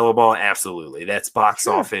with LaMelo Ball? Absolutely. That's box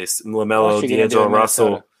office. LaMelo, D'Angelo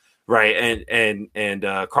Russell, right? And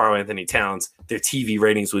Karl Anthony Towns. Their TV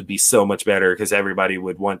ratings would be so much better because everybody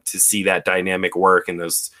would want to see that dynamic work in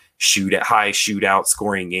those high shootout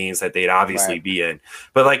scoring games that they'd obviously be in,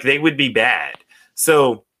 but like they would be bad.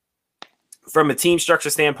 So from a team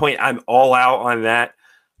structure standpoint, I'm all out on that.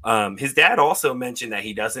 His dad also mentioned that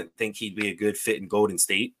he doesn't think he'd be a good fit in Golden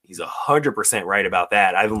State. He's 100% right about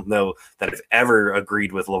that. I don't know that I've ever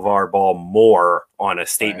agreed with LeVar Ball more on a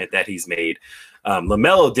statement that he's made.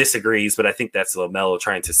 LaMelo disagrees, but I think that's LaMelo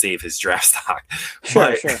trying to save his draft stock.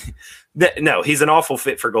 Sure. No, he's an awful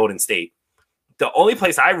fit for Golden State. The only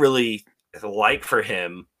place I really like for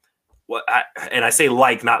him, and I say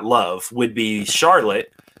like, not love, would be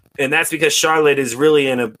Charlotte. And that's because Charlotte is really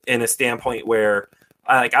in a standpoint where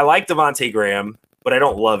I like Devontae Graham, but I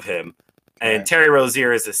don't love him. And Terry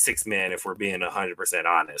Rozier is a sixth man, if we're being 100%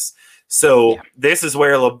 honest. So this is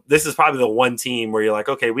probably the one team where you're like,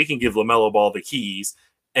 okay, we can give LaMelo Ball the keys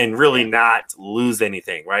and really not lose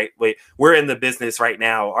anything, right? Wait, we're in the business right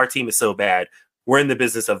now. Our team is so bad. We're in the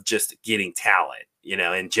business of just getting talent, you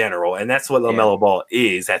know, in general. And that's what LaMelo Ball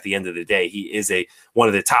is at the end of the day. He is one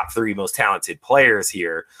of the top three most talented players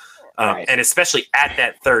here. Right. And especially at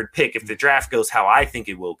that third pick, if the draft goes how I think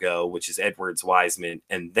it will go, which is Edwards, Wiseman,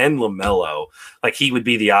 and then LaMelo, like he would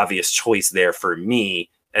be the obvious choice there for me,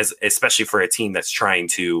 especially for a team that's trying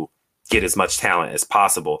to get as much talent as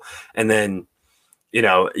possible. And then,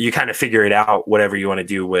 you kind of figure it out, whatever you want to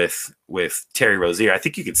do with Terry Rozier. I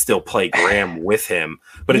think you could still play Graham with him,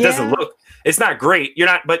 but it's not great.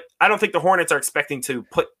 But I don't think the Hornets are expecting to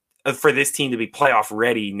put for this team to be playoff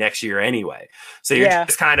ready next year anyway. So you're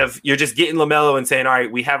just getting LaMelo and saying, all right,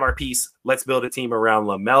 we have our piece. Let's build a team around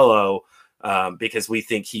LaMelo because we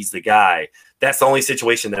think he's the guy. That's the only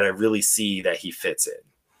situation that I really see that he fits in.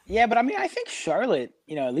 Yeah, but I mean, I think Charlotte,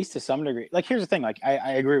 at least to some degree, like here's the thing, like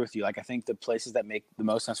I agree with you. Like I think the places that make the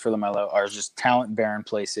most sense for LaMelo are just talent barren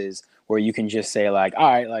places where you can just say like,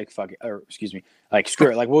 all right, like fuck it, or excuse me, like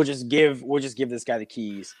screw it, like we'll just give this guy the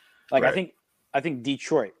keys. Like right. I think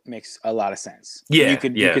Detroit makes a lot of sense. Yeah, you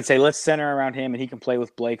could say let's center around him and he can play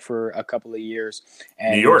with Blake for a couple of years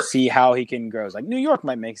and we'll see how he can grow. Like New York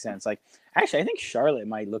might make sense. Like actually, I think Charlotte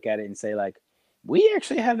might look at it and say like, we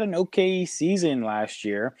actually had an okay season last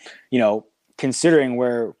year, considering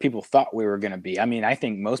where people thought we were going to be. I mean, I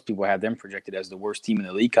think most people had them projected as the worst team in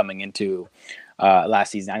the league coming into last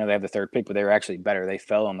season. I know they have the third pick, but they were actually better. They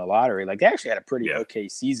fell on the lottery. Like they actually had a pretty okay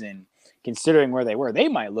season considering where they were. They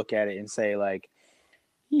might look at it and say like,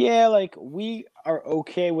 yeah, like we are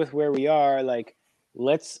okay with where we are. Like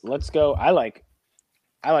let's go. I like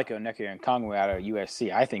Onyeka Okongwu out of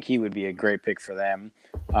USC. I think he would be a great pick for them,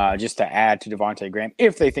 just to add to Devontae Graham.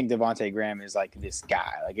 If they think Devontae Graham is like this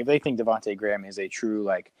guy, like if they think Devontae Graham is a true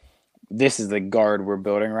like, this is the guard we're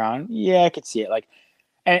building around. Yeah, I could see it. Like,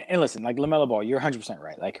 and listen, like LaMelo Ball, you're 100%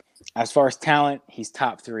 right. Like as far as talent, he's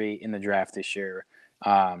top 3 in the draft this year.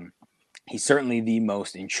 He's certainly the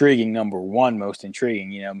most intriguing, number 1 most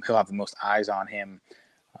intriguing. He'll have the most eyes on him.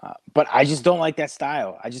 But I just don't like that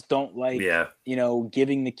style. I just don't like,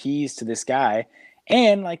 giving the keys to this guy.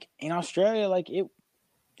 And like in Australia, like it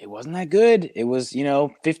wasn't that good. It was,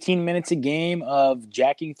 15 minutes a game of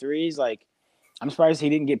jacking threes. Like I'm surprised he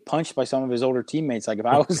didn't get punched by some of his older teammates. Like if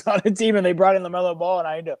I was on a team and they brought in LaMelo Ball and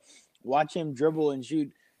I had to watch him dribble and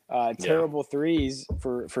shoot terrible threes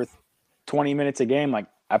for 20 minutes a game, like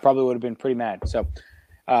I probably would have been pretty mad. So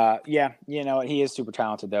he is super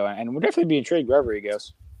talented though. And we'll definitely be intrigued wherever he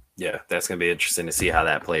goes. Yeah, that's going to be interesting to see how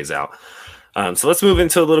that plays out. So let's move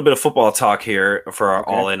into a little bit of football talk here for our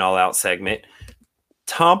all in, all out segment.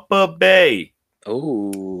 Tampa Bay,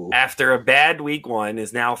 after a bad week 1,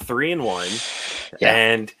 is now 3-1. Yeah.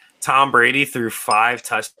 And Tom Brady threw 5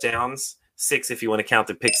 touchdowns, 6 if you want to count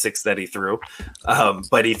the pick 6 that he threw.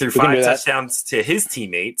 But he threw 5 touchdowns to his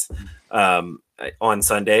teammates on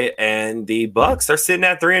Sunday, and the Bucs are sitting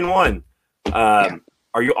at 3-1.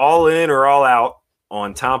 Are you all in or all out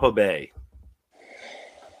on Tampa Bay?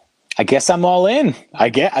 I guess I'm all in.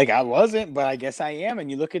 I wasn't, but I guess I am. And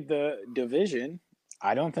you look at the division,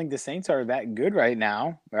 I don't think the Saints are that good right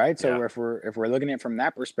now, right? So if we're looking at it from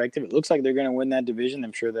that perspective, it looks like they're going to win that division.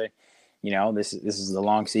 I'm sure they, this is the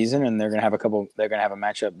long season, and they're going to have a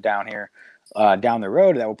matchup down here, down the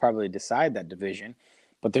road that will probably decide that division.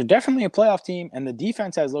 But they're definitely a playoff team, and the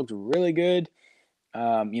defense has looked really good.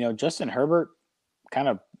 Justin Herbert kind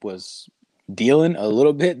of was dealing a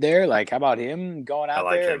little bit there. Like, how about him going out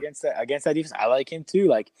there against that defense? I like him too.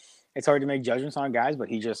 Like, it's hard to make judgments on guys, but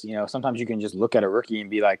he just, sometimes you can just look at a rookie and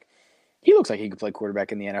be like, he looks like he could play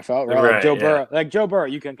quarterback in the NFL, right? Like Joe Burrow,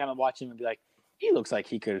 you can kind of watch him and be like, he looks like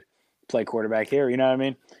he could play quarterback here. You know what I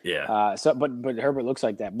mean? Yeah. But Herbert looks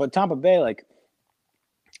like that. But Tampa Bay, like,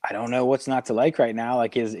 I don't know what's not to like right now.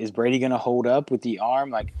 Like, is Brady going to hold up with the arm?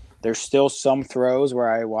 Like, there's still some throws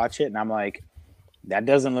where I watch it and I'm like, that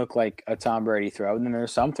doesn't look like a Tom Brady throw. And then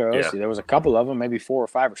there's some throws. Yeah. There was a couple of them, maybe 4 or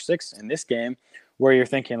 5 or 6 in this game, where you're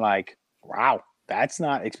thinking like, wow, that's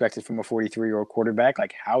not expected from a 43-year-old quarterback.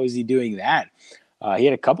 Like, how is he doing that? He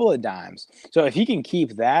had a couple of dimes. So if he can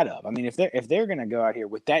keep that up, I mean, if they're going to go out here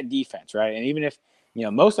with that defense, right? And even if,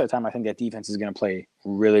 most of the time I think that defense is going to play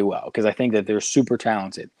really well because I think that they're super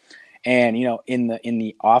talented. And, in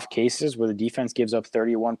the off cases where the defense gives up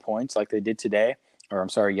 31 points like they did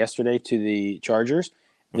yesterday to the Chargers,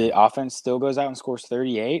 the offense still goes out and scores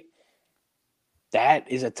 38. That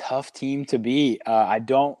is a tough team to beat. I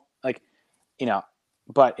don't like,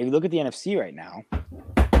 but if you look at the NFC right now,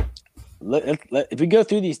 if we go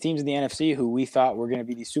through these teams in the NFC who we thought were going to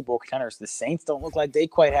be these Super Bowl contenders, the Saints don't look like they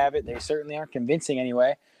quite have it. They certainly aren't convincing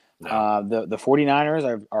anyway. No. The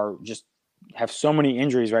 49ers are just have so many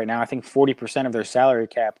injuries right now. I think 40% of their salary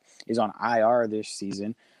cap is on IR this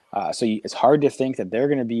season. So it's hard to think that they're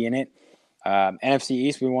going to be in it. NFC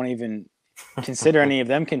East, we won't even consider any of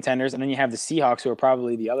them contenders. And then you have the Seahawks, who are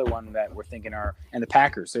probably the other one that we're thinking are, and the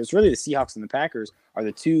Packers. So it's really the Seahawks and the Packers are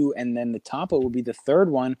the two, and then the Tampa will be the third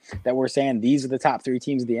one that we're saying these are the top three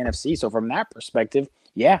teams of the NFC. So from that perspective,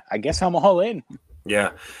 yeah, I guess I'm all in.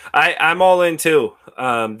 Yeah, I'm all in too.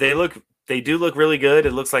 They do look really good.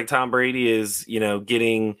 It looks like Tom Brady is,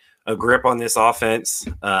 getting a grip on this offense,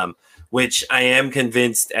 which I am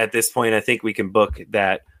convinced at this point. I think we can book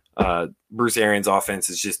that Bruce Arians' offense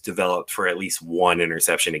is just developed for at least one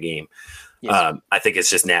interception a game. Yes. I think it's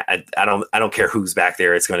just I don't care who's back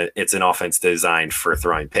there. It's an offense designed for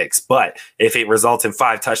throwing picks. But if it results in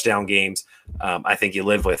 5 touchdown games, I think you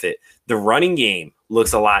live with it. The running game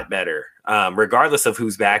looks a lot better, regardless of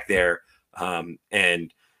who's back there,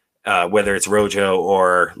 and whether it's Rojo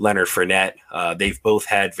or Leonard Fournette. They've both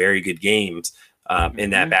had very good games in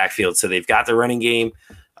that backfield, so they've got the running game.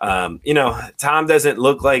 Tom doesn't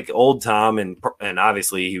look like old Tom, and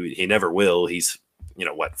obviously he never will. He's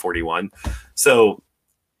 41. So,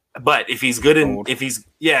 but if he's good and he's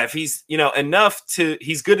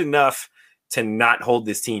good enough to not hold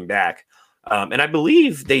this team back. And I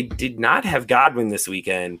believe they did not have Godwin this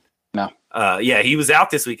weekend. No. He was out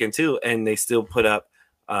this weekend too, and they still put up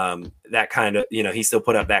that kind of, he still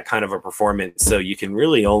put up that kind of a performance. So you can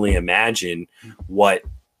really only imagine what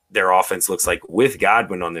their offense looks like with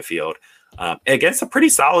Godwin on the field against a pretty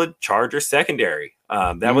solid Chargers secondary.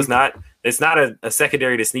 It's not a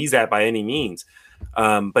secondary to sneeze at by any means.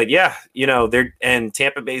 But yeah,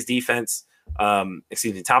 Tampa Bay's defense looks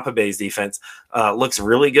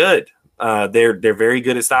really good. They're very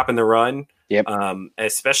good at stopping the run. Yep.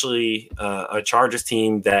 Especially a Chargers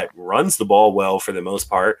team that runs the ball well for the most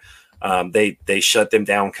part. They shut them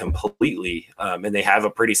down completely, and they have a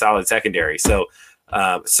pretty solid secondary. So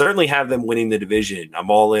certainly have them winning the division.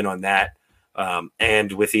 I'm all in on that.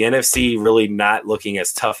 And with the NFC really not looking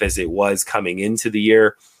as tough as it was coming into the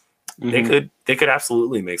year, they could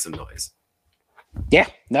absolutely make some noise. Yeah,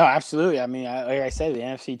 no, absolutely. I mean, like I said, the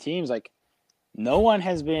NFC teams, like, no one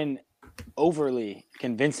has been overly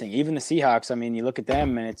convincing. Even the Seahawks, I mean, you look at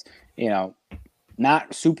them and it's,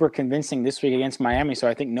 not super convincing this week against Miami. So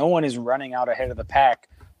I think no one is running out ahead of the pack,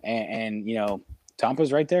 and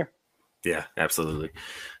Tampa's right there. Yeah, absolutely.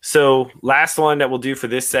 So last one that we'll do for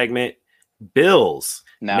this segment, Bills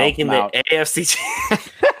making the AFC.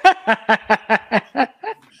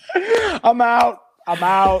 I'm out.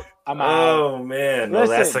 Oh, man. Well,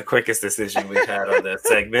 that's the quickest decision we've had on that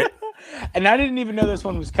segment. And I didn't even know this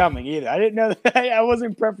one was coming either. I didn't know that. I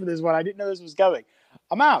wasn't prepped for this one. I didn't know this was coming.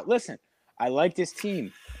 I'm out. Listen, I like this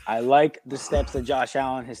team. I like the steps that Josh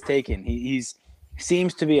Allen has taken. He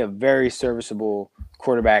seems to be a very serviceable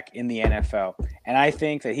quarterback in the NFL. And I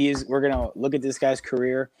think that we're going to look at this guy's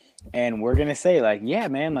career and we're going to say, like, yeah,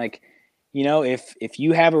 man, like, if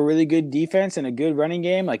you have a really good defense and a good running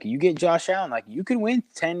game, like, you get Josh Allen, like, you can win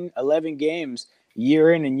 10, 11 games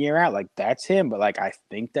year in and year out. Like, that's him. But, like, I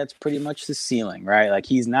think that's pretty much the ceiling, right? Like,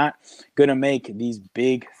 he's not going to make these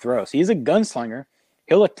big throws. He's a gunslinger.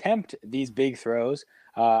 He'll attempt these big throws.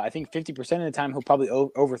 I think 50% of the time he'll probably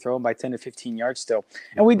overthrow him by 10 to 15 yards still.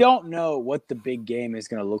 And we don't know what the big game is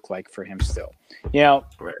going to look like for him still.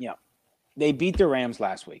 They beat the Rams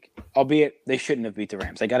last week, albeit they shouldn't have beat the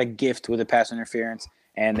Rams. They got a gift with a pass interference,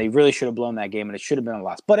 and they really should have blown that game, and it should have been a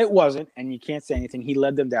loss. But it wasn't, and you can't say anything. He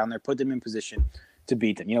led them down there, put them in position to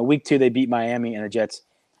beat them. Week 2 they beat Miami and the Jets.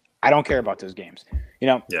 I don't care about those games.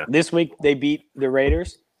 This week they beat the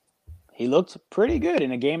Raiders. He looked pretty good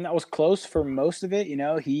in a game that was close for most of it.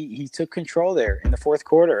 He took control there in the fourth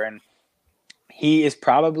quarter, and he is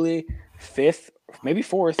probably 5th, maybe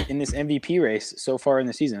 4th in this MVP race so far in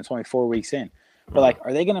the season. It's only 4 weeks in. But, like,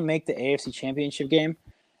 are they going to make the AFC Championship game?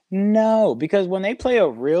 No, because when they play a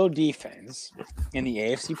real defense in the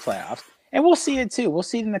AFC playoffs, and we'll see it too. We'll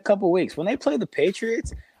see it in a couple of weeks. When they play the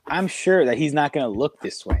Patriots, I'm sure that he's not going to look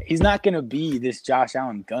this way. He's not going to be this Josh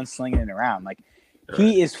Allen gunslinging it around. Like,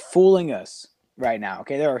 he is fooling us right now.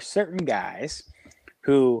 Okay, there are certain guys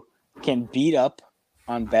who can beat up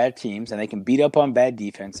on bad teams and they can beat up on bad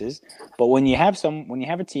defenses. But when you have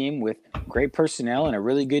a team with great personnel and a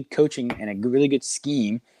really good coaching and a really good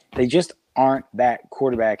scheme, they just aren't that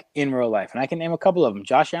quarterback in real life. And I can name a couple of them.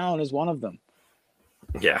 Josh Allen is one of them.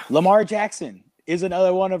 Yeah. Lamar Jackson is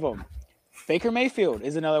another one of them. Baker Mayfield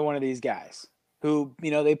is another one of these guys who,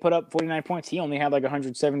 they put up 49 points. He only had like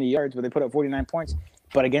 170 yards, but they put up 49 points.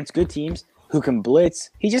 But against good teams who can blitz,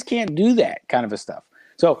 he just can't do that kind of a stuff.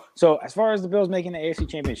 So as far as the Bills making the AFC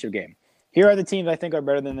Championship game, here are the teams I think are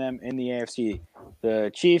better than them in the AFC.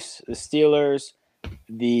 The Chiefs, the Steelers,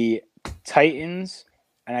 the Titans,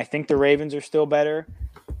 and I think the Ravens are still better,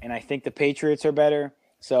 and I think the Patriots are better,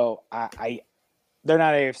 So they're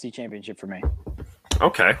not AFC Championship for me.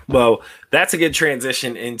 Okay, well, that's a good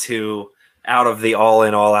transition into out of the all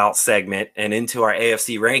in all out segment and into our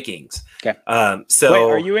AFC rankings. Okay. So wait,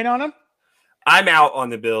 are you in on them? I'm out on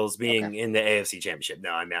the Bills being in the AFC Championship.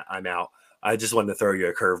 No, I'm out. I just wanted to throw you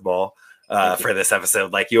a curveball for this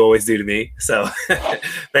episode, like you always do to me. So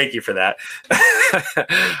thank you for that.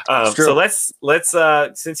 So let's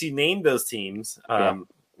since you named those teams,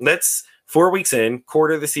 let's 4 weeks in,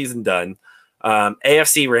 quarter of the season done.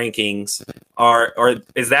 AFC rankings or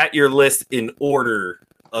is that your list in order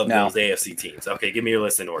of those AFC teams? Okay, give me your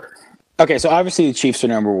list in order. Okay, so obviously the Chiefs are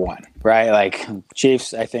number one, right? Like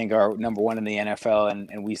Chiefs, I think, are number one in the NFL,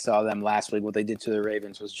 and we saw them last week. What they did to the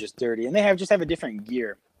Ravens was just dirty, and they have a different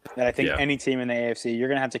gear that I think any team in the AFC, you're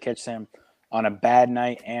gonna have to catch them on a bad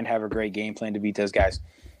night and have a great game plan to beat those guys.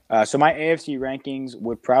 So my AFC rankings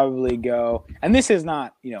would probably go, and this is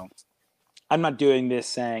not, I'm not doing this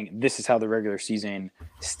saying this is how the regular season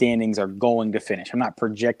standings are going to finish. I'm not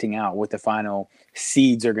projecting out what the final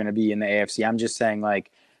seeds are going to be in the AFC. I'm just saying,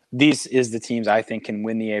 like, these is the teams I think can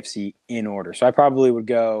win the AFC in order. So I probably would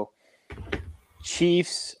go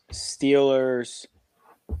Chiefs, Steelers,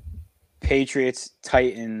 Patriots,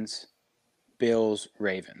 Titans, Bills,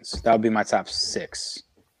 Ravens. That would be my top 6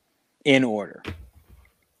 in order.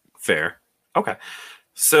 Fair. Okay.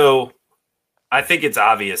 So I think it's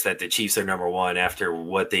obvious that the Chiefs are number one after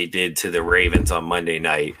what they did to the Ravens on Monday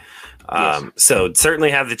night. So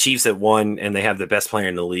certainly have the Chiefs at 1, and they have the best player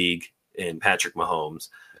in the league in Patrick Mahomes.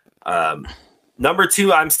 Number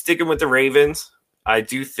 2, I'm sticking with the Ravens. I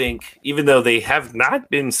do think, even though they have not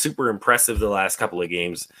been super impressive the last couple of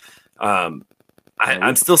games, I'm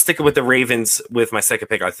still sticking with the Ravens with my second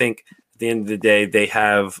pick. I think at the end of the day, they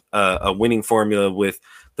have a winning formula with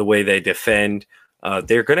the way they defend.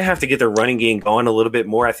 They're going to have to get their running game going a little bit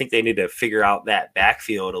more. I think they need to figure out that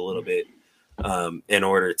backfield a little bit in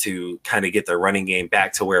order to kind of get their running game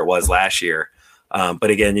back to where it was last year.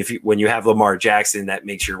 But again, when you have Lamar Jackson, that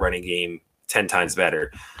makes your running game 10 times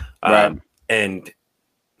better. Right. And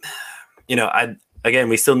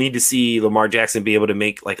we still need to see Lamar Jackson be able to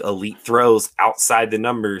make like elite throws outside the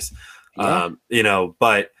numbers. And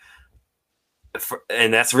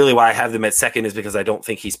that's really why I have them at second, is because I don't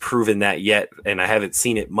think he's proven that yet, and I haven't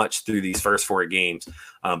seen it much through these first 4 games.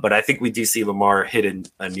 But I think we do see Lamar hit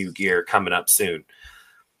a new gear coming up soon.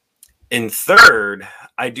 In third,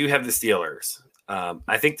 I do have the Steelers.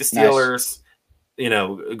 I think the Steelers,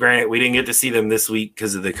 granted, we didn't get to see them this week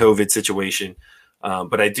because of the COVID situation,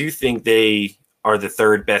 but I do think they are the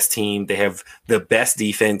third best team. They have the best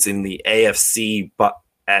defense in the AFC, but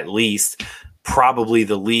at least probably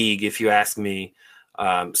the league, if you ask me.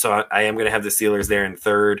 So I am going to have the Steelers there in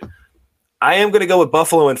third. I am going to go with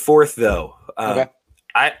Buffalo in fourth, though.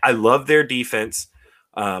 I love their defense.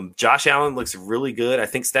 Josh Allen looks really good. I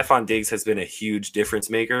think Stephon Diggs has been a huge difference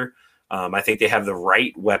maker. I think they have the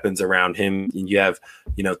right weapons around him. You have,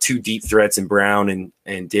 2 deep threats in Brown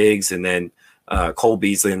and Diggs, and then Cole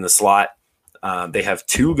Beasley in the slot. They have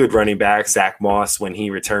 2 good running backs. Zach Moss, when he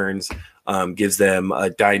returns, gives them a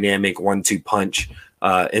dynamic 1-2 punch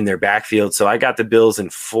in their backfield. So I got the Bills in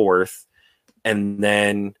fourth. And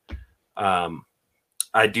then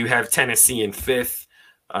I do have Tennessee in fifth.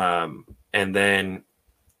 And then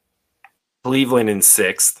Cleveland in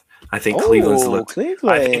sixth. I think Cleveland's looked.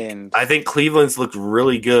 I think Cleveland's looked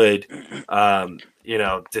really good.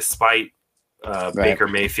 Despite Baker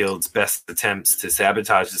Mayfield's best attempts to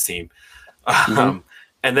sabotage the team.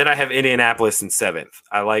 And then I have Indianapolis in seventh.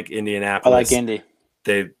 I like Indianapolis. I like Indy.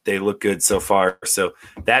 They look good so far. So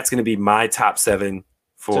that's going to be my top 7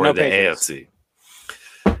 for the AFC.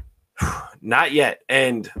 Not yet.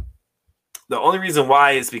 And the only reason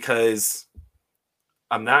why is because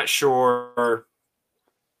I'm not sure.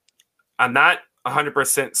 I'm not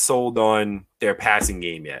 100% sold on their passing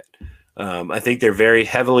game yet. I think they're very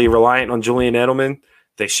heavily reliant on Julian Edelman.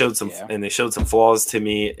 They showed some flaws to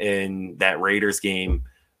me in that Raiders game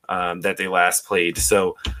that they last played.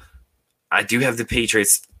 So I do have the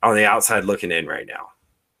Patriots on the outside looking in right now.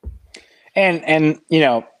 And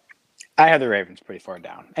I have the Ravens pretty far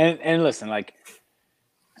down. And listen, like,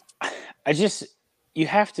 you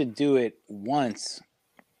have to do it once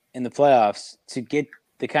in the playoffs to get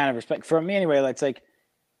the kind of respect from me anyway. It's like,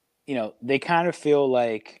 they kind of feel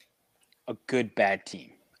like a good bad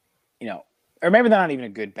team, or maybe they're not even a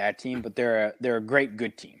good bad team, but they're a great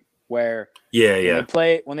good team where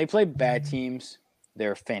when they play bad teams,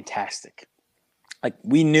 they're fantastic. Like,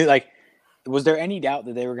 we knew, like, was there any doubt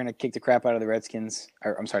that they were going to kick the crap out of the Redskins?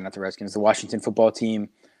 Or, I'm sorry, not the Redskins, the Washington football team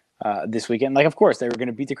this weekend. Like, of course, they were going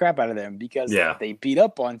to beat the crap out of them because they beat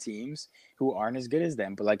up on teams who aren't as good as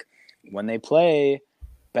them. But, like, when they play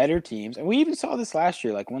better teams, and we even saw this last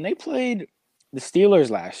year, like, when they played the Steelers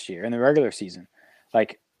last year in the regular season,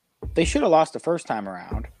 like, they should have lost the first time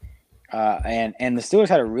around. And the Steelers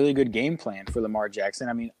had a really good game plan for Lamar Jackson.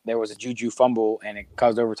 I mean, there was a Juju fumble, and it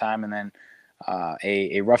caused overtime, and then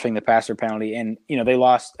a roughing the passer penalty. And, they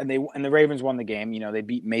lost, and the Ravens won the game. They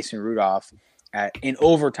beat Mason Rudolph in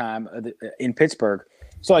overtime in Pittsburgh.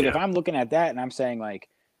 So, like, if I'm looking at that and I'm saying, like,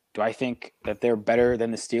 do I think that they're better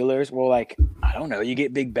than the Steelers? Well, like, I don't know. You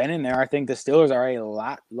get Big Ben in there. I think the Steelers are a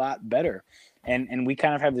lot better. And we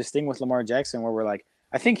kind of have this thing with Lamar Jackson where we're like,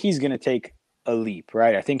 I think he's going to take a leap,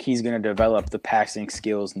 right? I think he's going to develop the passing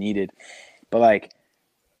skills needed. But, like,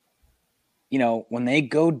 when they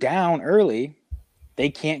go down early, they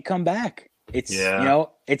can't come back. It's,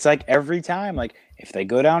 it's like every time, like, if they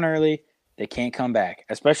go down early, they can't come back,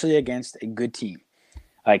 especially against a good team.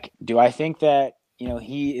 Like, do I think that,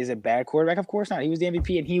 he is a bad quarterback? Of course not. He was the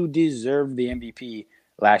MVP, and he deserved the MVP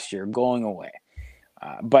last year going away.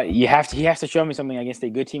 But he has to show me something against a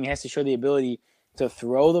good team. He has to show the ability to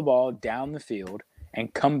throw the ball down the field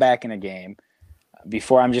and come back in a game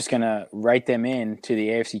before I'm just going to write them in to the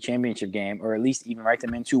AFC Championship game, or at least even write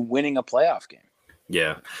them into winning a playoff game.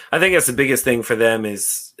 Yeah, I think that's the biggest thing for them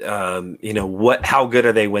is, how good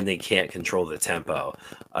are they when they can't control the tempo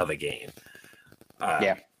of a game?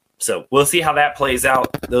 So we'll see how that plays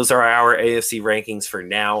out. Those are our AFC rankings for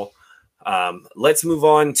now. Let's move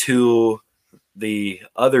on to the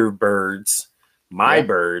other birds,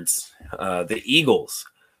 birds, the Eagles,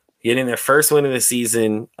 getting their first win of the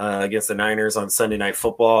season against the Niners on Sunday Night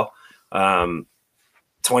Football,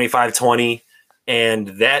 25-20. And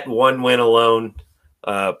that one win alone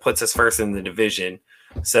puts us first in the division.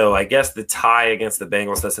 So I guess the tie against the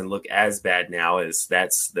Bengals doesn't look as bad now, as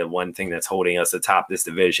that's the one thing that's holding us atop this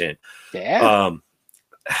division. Yeah.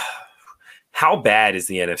 How bad is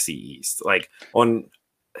the NFC East? Like,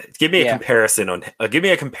 give me a comparison on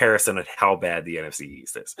how bad the NFC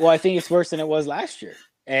East is. Well, I think it's worse than it was last year.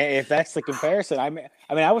 If that's the comparison, I mean,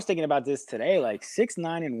 I was thinking about this today. Like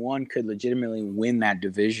 6-9-1 could legitimately win that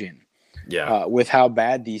division. Yeah. With how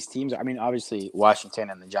bad these teams are. I mean, obviously,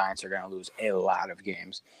 Washington and the Giants are going to lose a lot of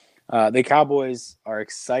games. The Cowboys are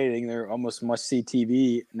exciting. They're almost must-see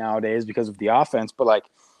TV nowadays because of the offense, but, like,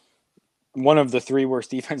 one of the three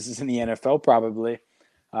worst defenses in the NFL probably.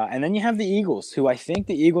 And then you have the Eagles, who I think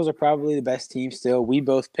the Eagles are probably the best team still. We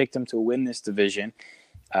both picked them to win this division.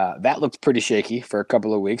 That looked pretty shaky for a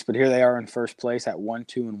couple of weeks, but here they are in first place at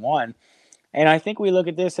 1-2-1. And I think we look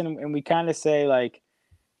at this and we kind of say, like,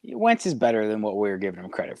 Wentz is better than what we were giving him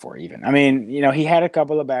credit for even. I mean, he had a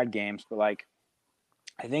couple of bad games, but, like,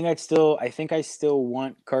 I think I still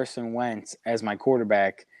want Carson Wentz as my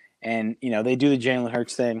quarterback. And, they do the Jalen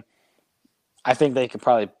Hurts thing. I think they could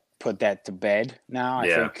probably put that to bed now. I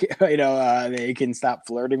think, they can stop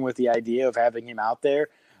flirting with the idea of having him out there.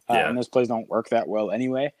 And those plays don't work that well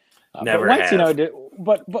anyway. Never but Wentz, have.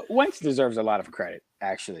 But Wentz deserves a lot of credit,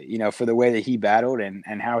 actually, for the way that he battled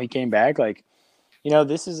and how he came back. Like,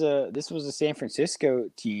 this was a San Francisco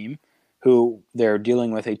team who they're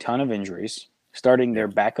dealing with a ton of injuries, starting their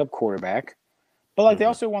backup quarterback. But, like, they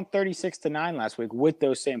also won 36-9 last week with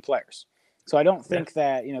those same players. So I don't think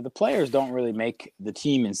that, the players don't really make the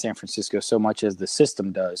team in San Francisco so much as the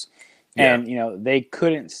system does. Yeah. And, they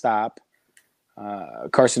couldn't stop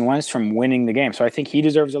Carson Wentz from winning the game. So I think he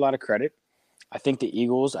deserves a lot of credit. I think the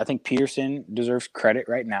Eagles, Peterson deserves credit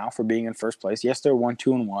right now for being in first place. Yes, they're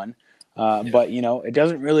 1-2-1. But, it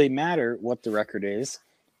doesn't really matter what the record is.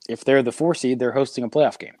 If they're the 4 seed, they're hosting a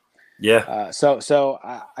playoff game. Yeah. So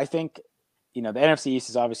I think, the NFC East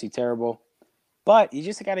is obviously terrible, but you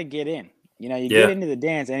just got to get in. Get into the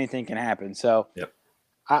dance, anything can happen. So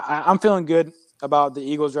I'm feeling good about the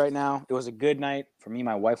Eagles right now. It was a good night. For me,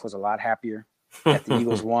 my wife was a lot happier that the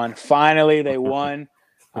Eagles won. Finally, they won.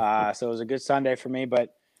 So it was a good Sunday for me.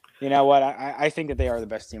 But you know what? I think that they are the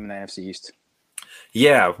best team in the NFC East.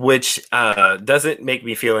 Yeah, which doesn't make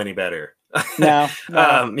me feel any better. No.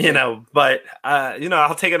 But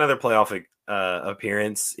I'll take another playoff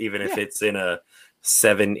appearance, even if it's in a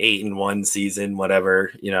 7-8-1 season,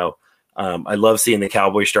 whatever. I love seeing the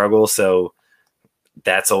Cowboys struggle, so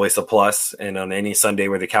that's always a plus. And on any Sunday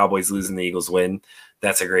where the Cowboys lose and the Eagles win,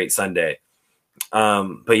 that's a great Sunday.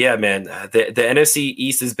 But yeah, man, the NFC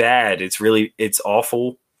East is bad. It's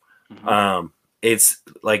awful. Mm-hmm. It's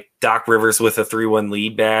like Doc Rivers with a 3-1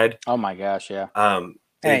 lead bad. Oh my gosh, yeah.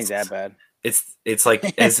 It ain't that bad. it's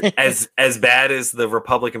like as bad as the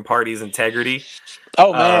Republican Party's integrity.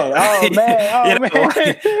 Oh man!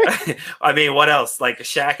 I mean, what else? Like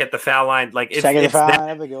Shaq at the foul line, like it's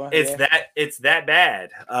that bad.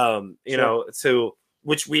 So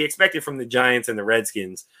which we expected from the Giants and the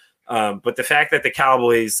Redskins, but the fact that the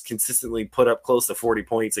Cowboys consistently put up close to 40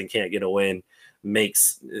 points and can't get a win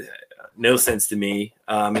makes no sense to me.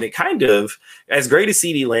 And it kind of, as great as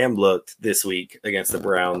CeeDee Lamb looked this week against the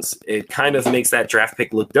Browns, it kind of makes that draft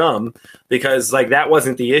pick look dumb because like that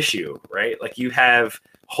wasn't the issue, right? Like you have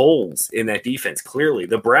holes in that defense. Clearly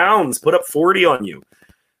the Browns put up 40 on you.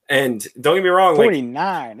 And don't get me wrong,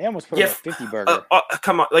 49. They almost put up a 50 burger.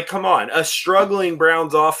 Come on. A struggling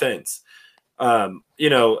Browns offense. And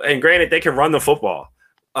granted they can run the football.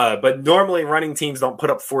 But normally running teams don't put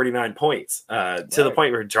up 49 points to the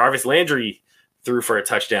point where Jarvis Landry threw for a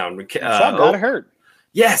touchdown. Chubb got hurt.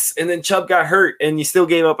 Yes, and then Chubb got hurt, and you still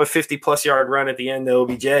gave up a 50-plus yard run at the end to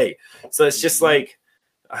OBJ. So it's just like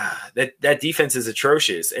that defense is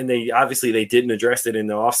atrocious, and they didn't address it in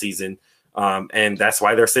the offseason, and that's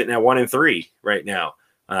why they're sitting at 1-3 right now.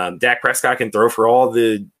 Dak Prescott can throw for all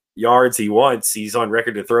the yards he wants. He's on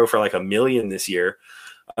record to throw for like 1 million this year.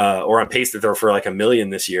 Or on pace to throw for like 1 million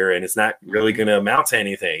this year, and it's not really going to amount to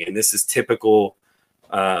anything. And this is typical,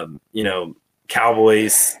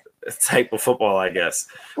 Cowboys type of football, I guess.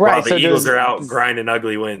 Right. While the Eagles are out grinding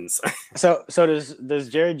ugly wins. So does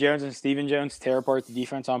Jerry Jones and Stephen Jones tear apart the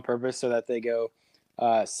defense on purpose so that they go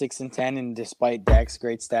 6-10, and despite Dak's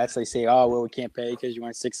great stats, they say, "Oh, well, we can't pay because you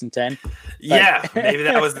went 6-10." Yeah, maybe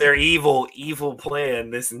that was their evil plan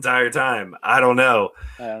this entire time. I don't know.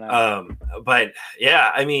 But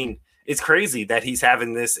yeah, I mean, it's crazy that he's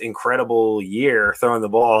having this incredible year throwing the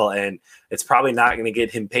ball, and it's probably not going to get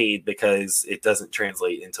him paid because it doesn't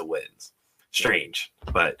translate into wins. Strange,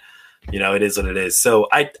 but it is what it is. So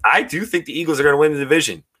I do think the Eagles are going to win the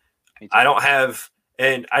division. I don't have.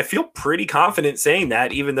 And I feel pretty confident saying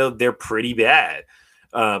that, even though they're pretty bad.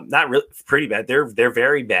 Not really pretty bad. They're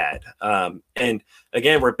very bad. And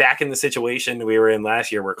again, we're back in the situation we were in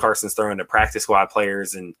last year where Carson's throwing to practice squad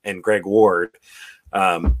players and Greg Ward.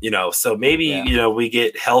 So maybe, we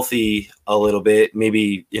get healthy a little bit.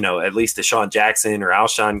 Maybe, at least Deshaun Jackson or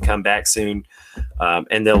Alshon come back soon.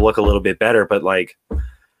 And they'll look a little bit better. But like,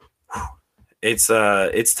 it's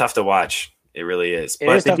tough to watch. It really is. It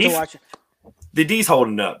is tough to watch. The D's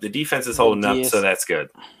holding up. The defense is holding up, so that's good.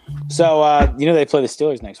 So, they play the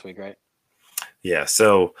Steelers next week, right? Yeah.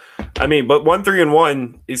 So, I mean, but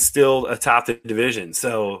 1-3-1 is still atop the division.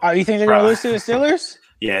 So, you think they're going to lose to the Steelers?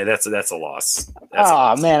 Yeah, that's a loss.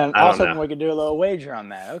 Man! I was hoping we could do a little wager on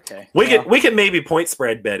that. Okay, we could maybe point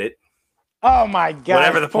spread bet it. Oh my God!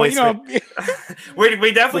 Whatever the point spread.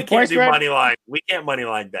 We definitely can't do money line. We can't money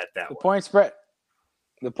line bet that. The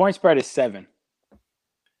point spread is 7.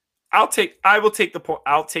 I'll take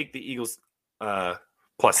the Eagles +7.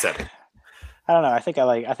 I don't know. I think I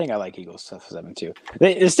like Eagles +7 too.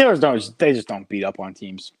 The Steelers just don't beat up on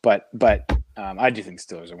teams, but I do think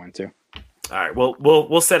Steelers will win too. All right. Well,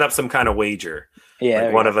 we'll set up some kind of wager. Yeah.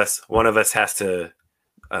 Like one of us has to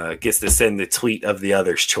gets to send the tweet of the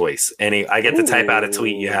other's choice, and I get to type out a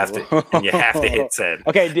tweet. You have to hit send.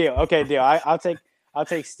 Okay, deal. I'll take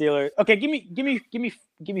Steelers. Okay, give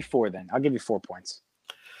me 4 then. I'll give you 4 points.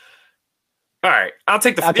 All right, I'll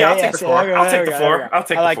take the 4. I'll take the 4.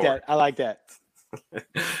 I like that.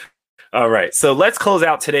 All right, so let's close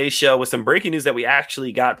out today's show with some breaking news that we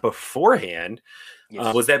actually got beforehand.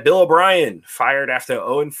 Yes. Was that Bill O'Brien fired after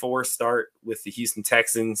 0-4 start with the Houston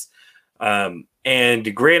Texans?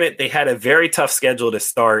 And granted, they had a very tough schedule to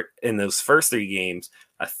start in those first 3 games.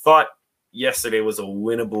 I thought yesterday was a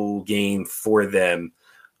winnable game for them,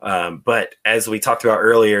 but as we talked about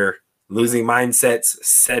earlier, losing mindsets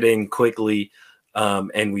set in quickly,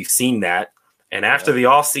 and we've seen that. And after the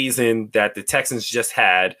offseason that the Texans just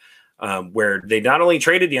had, where they not only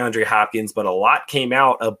traded DeAndre Hopkins, but a lot came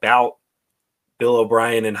out about Bill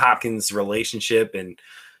O'Brien and Hopkins' relationship and,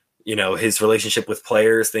 his relationship with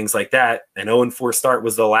players, things like that. An 0-4 start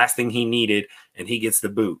was the last thing he needed, and he gets the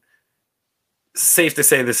boot. Safe to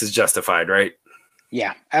say this is justified, right?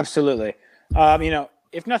 Yeah, absolutely.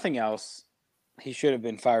 If nothing else, he should have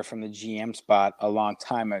been fired from the GM spot a long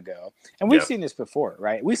time ago. And we've seen this before,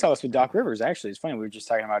 right? We saw this with Doc Rivers. Actually, it's funny. We were just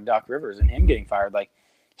talking about Doc Rivers and him getting fired. Like,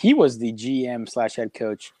 he was the GM/head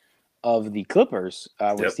coach of the Clippers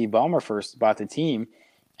when Steve Ballmer first bought the team.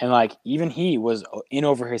 And, like, even he was in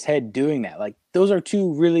over his head doing that. Like, those are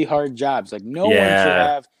 2 really hard jobs. Like, no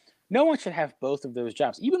one should have both of those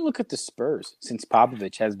jobs. Even look at the Spurs since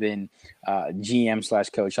Popovich has been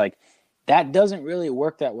GM/coach. Like, that doesn't really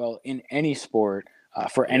work that well in any sport.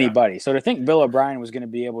 for anybody. So to think Bill O'Brien was going to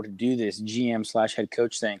be able to do this GM/head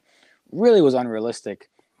coach thing really was unrealistic.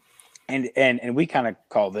 And we kind of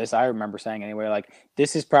call this, I remember saying anyway, like,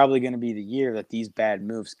 this is probably going to be the year that these bad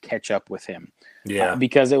moves catch up with him. Yeah.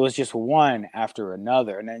 Because it was just one after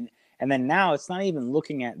another. And then now it's not even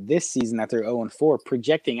looking at this season that they're 0-4,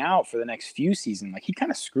 projecting out for the next few seasons. Like, he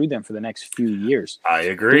kind of screwed them for the next few years. I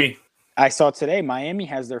agree. I saw today Miami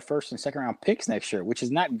has their first and second round picks next year, which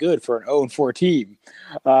is not good for an 0-4 team.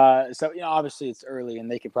 So, obviously it's early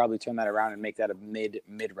and they could probably turn that around and make that a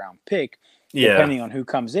mid-round pick. Depending on who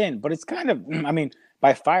comes in. But it's kind of, I mean,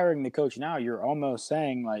 by firing the coach now, you're almost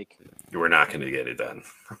saying, like, we're not going to get it done.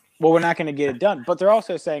 Well, we're not going to get it done. But they're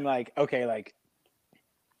also saying, like, okay, like,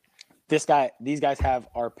 these guys have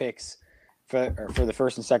our picks for the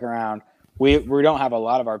first and second round. We don't have a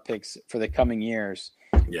lot of our picks for the coming years.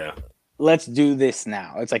 Yeah. Let's do this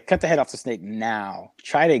now. It's like, cut the head off the snake now.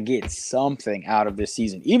 Try to get something out of this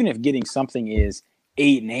season, even if getting something is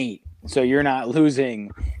 8-8. So you're not losing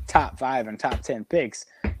top 5 and top 10 picks.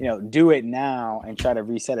 Do it now and try to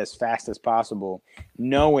reset as fast as possible,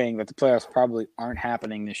 knowing that the playoffs probably aren't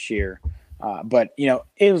happening this year. But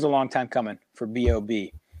it was a long time coming for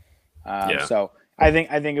B.O.B. So I think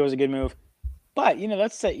it was a good move. But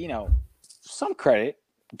let's say some credit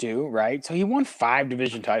due, right? So he won 5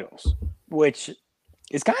 division titles, which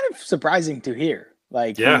is kind of surprising to hear.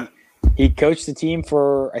 Like, he coached the team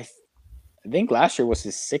for I think last year was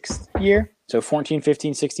his 6th year. So 14,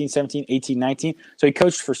 15, 16, 17, 18, 19. So he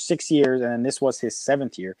coached for 6 years, and then this was his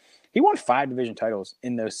 7th year. He won 5 division titles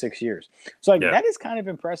in those 6 years. So that is kind of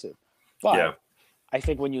impressive. But I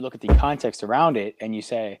think when you look at the context around it and you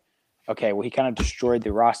say, okay, well, he kind of destroyed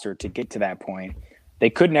the roster to get to that point. They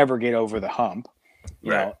could never get over the hump. You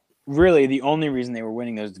know, really the only reason they were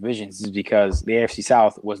winning those divisions is because the AFC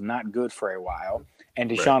South was not good for a while. And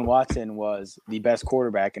Deshaun Watson was the best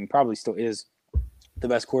quarterback and probably still is the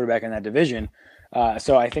best quarterback in that division.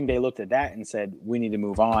 So I think they looked at that and said, we need to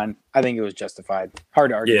move on. I think it was justified.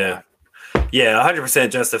 Hard to argue that. Yeah, 100%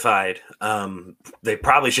 justified. They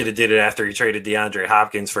probably should have did it after he traded DeAndre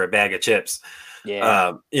Hopkins for a bag of chips.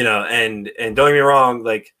 Yeah. And don't get me wrong,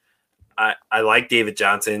 like, I like David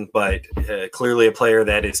Johnson, but clearly a player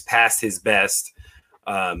that is past his best.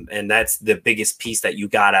 And that's the biggest piece that you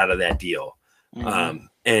got out of that deal. Mm-hmm.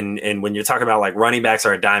 And when you're talking about, like, running backs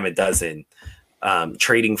are a dime a dozen,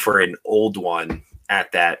 trading for an old one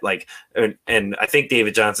at that, like, and I think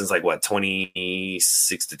David Johnson's like, what,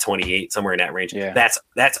 26 to 28, somewhere in that range. Yeah.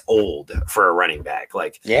 That's old for a running back.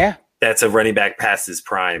 Like, that's a running back past his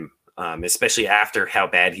prime, especially after how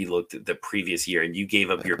bad he looked the previous year, and you gave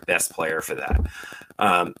up your best player for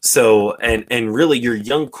that. So really your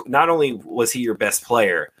young, not only was he your best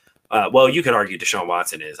player, well, you could argue Deshaun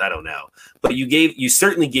Watson is, I don't know, but you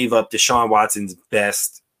certainly gave up Deshaun Watson's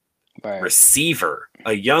best receiver,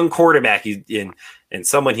 a young quarterback, and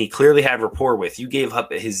someone he clearly had rapport with. You gave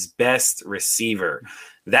up his best receiver.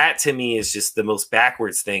 That to me is just the most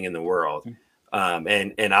backwards thing in the world.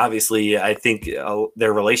 And obviously I think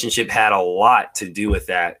their relationship had a lot to do with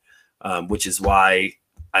that, which is why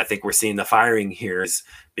I think we're seeing the firing here, is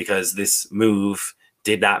because this move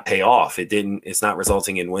did not pay off. It's not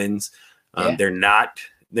resulting in wins.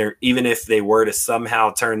 They're even if they were to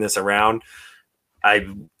somehow turn this around, I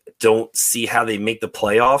don't see how they make the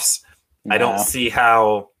playoffs. No. I don't see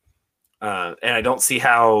how, and I don't see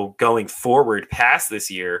how going forward past this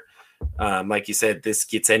year, like you said, this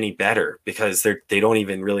gets any better, because they don't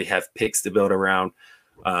even really have picks to build around.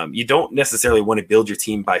 You don't necessarily want to build your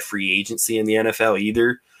team by free agency in the NFL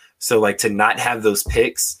either. So, like, to not have those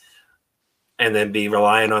picks and then be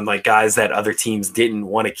relying on, like, guys that other teams didn't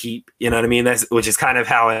want to keep, you know what I mean? Which is kind of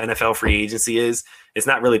how NFL free agency is. It's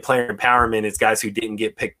not really player empowerment. It's guys who didn't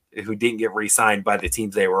get picked, who didn't get re-signed by the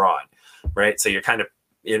teams they were on, right? So you're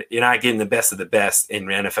not getting the best of the best in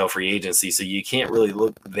NFL free agency. So you can't really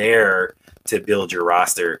look there to build your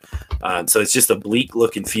roster. So it's just a bleak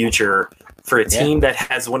looking future for a team that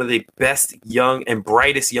has one of the best young and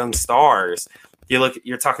brightest young stars.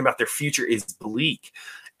 You're talking about their future is bleak.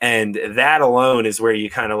 And that alone is where you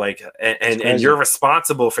kind of like, and you're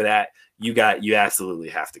responsible for that. You absolutely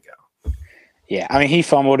have to go. Yeah. I mean, he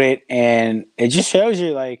fumbled it, and it just shows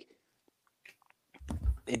you, like,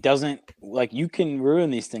 it doesn't, like, you can ruin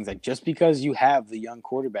these things. Like, just because you have the young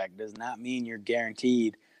quarterback does not mean you're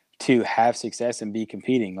guaranteed to have success and be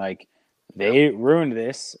competing. Like, they ruined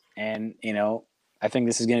this. And, I think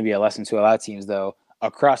this is going to be a lesson to a lot of teams, though,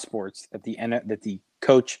 across sports, that the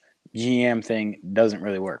coach GM thing doesn't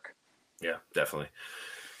really work. Yeah, definitely.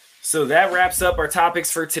 So that wraps up our topics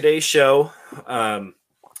for today's show.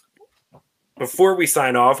 Before we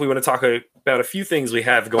sign off, we want to talk about a few things we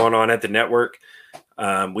have going on at the network.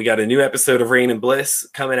 We got a new episode of Rain and Bliss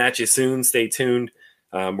coming at you soon. Stay tuned.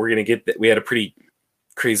 We're gonna get. We had a pretty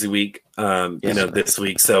crazy week, this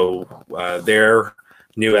week. So their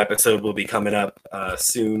new episode will be coming up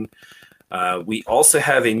soon. We also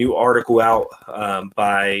have a new article out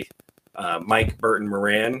by Mike Burton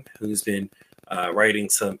Moran, who's been writing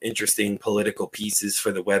some interesting political pieces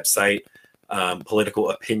for the website, political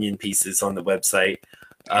opinion pieces on the website.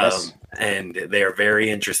 Yes. And they are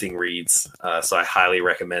very interesting reads. So I highly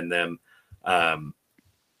recommend them. And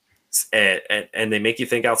they make you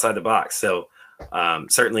think outside the box. So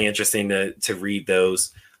certainly interesting to read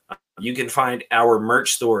those. You can find our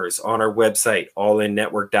merch stores on our website,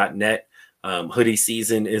 allinnetwork.net. Hoodie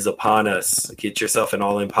season is upon us. Get yourself an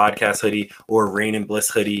All In Podcast hoodie or Rain and Bliss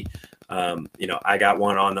hoodie. I got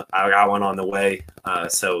one on the way.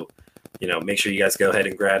 So make sure you guys go ahead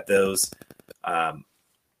and grab those.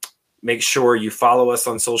 Make sure you follow us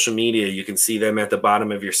on social media. You can see them at the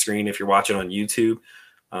bottom of your screen if you're watching on YouTube.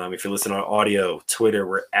 If you're listening on audio, Twitter,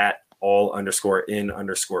 we're at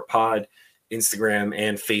all_in_pod. Instagram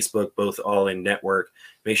and Facebook, both All In Network.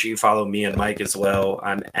 Make sure you follow me and Mike as well.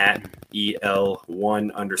 I'm at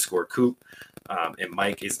EL1_Coop. And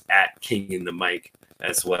Mike is at King in the Mic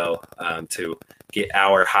as well, to get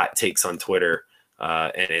our hot takes on Twitter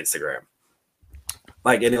and Instagram.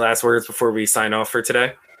 Mike, any last words before we sign off for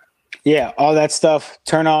today? Yeah, all that stuff.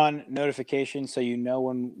 Turn on notifications so you know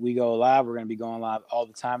when we go live. We're going to be going live all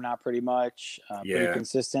the time now, pretty much, pretty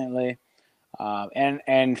consistently.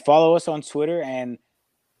 And follow us on Twitter and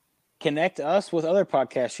connect us with other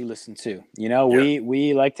podcasts you listen to.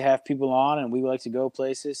 We like to have people on and we like to go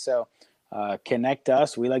places. So connect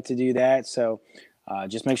us. We like to do that. So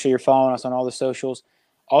just make sure you're following us on all the socials.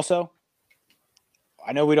 Also,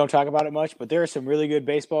 I know we don't talk about it much, but there is some really good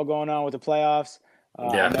baseball going on with the playoffs.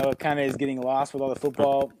 I know it kind of is getting lost with all the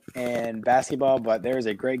football and basketball, but there is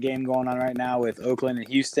a great game going on right now with Oakland and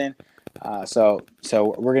Houston. So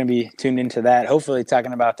we're going to be tuned into that, hopefully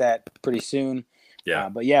talking about that pretty soon.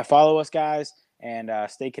 But follow us, guys, and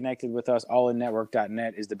stay connected with us.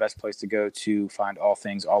 Allinnetwork.net is the best place to go to find all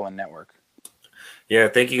things All In Network. Yeah,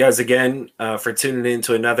 thank you guys again for tuning in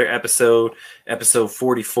to another episode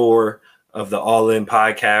 44 of the All In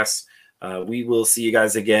Podcast. We will see you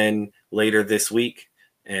guys again later this week,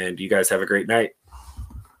 and you guys have a great night.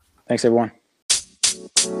 Thanks, everyone.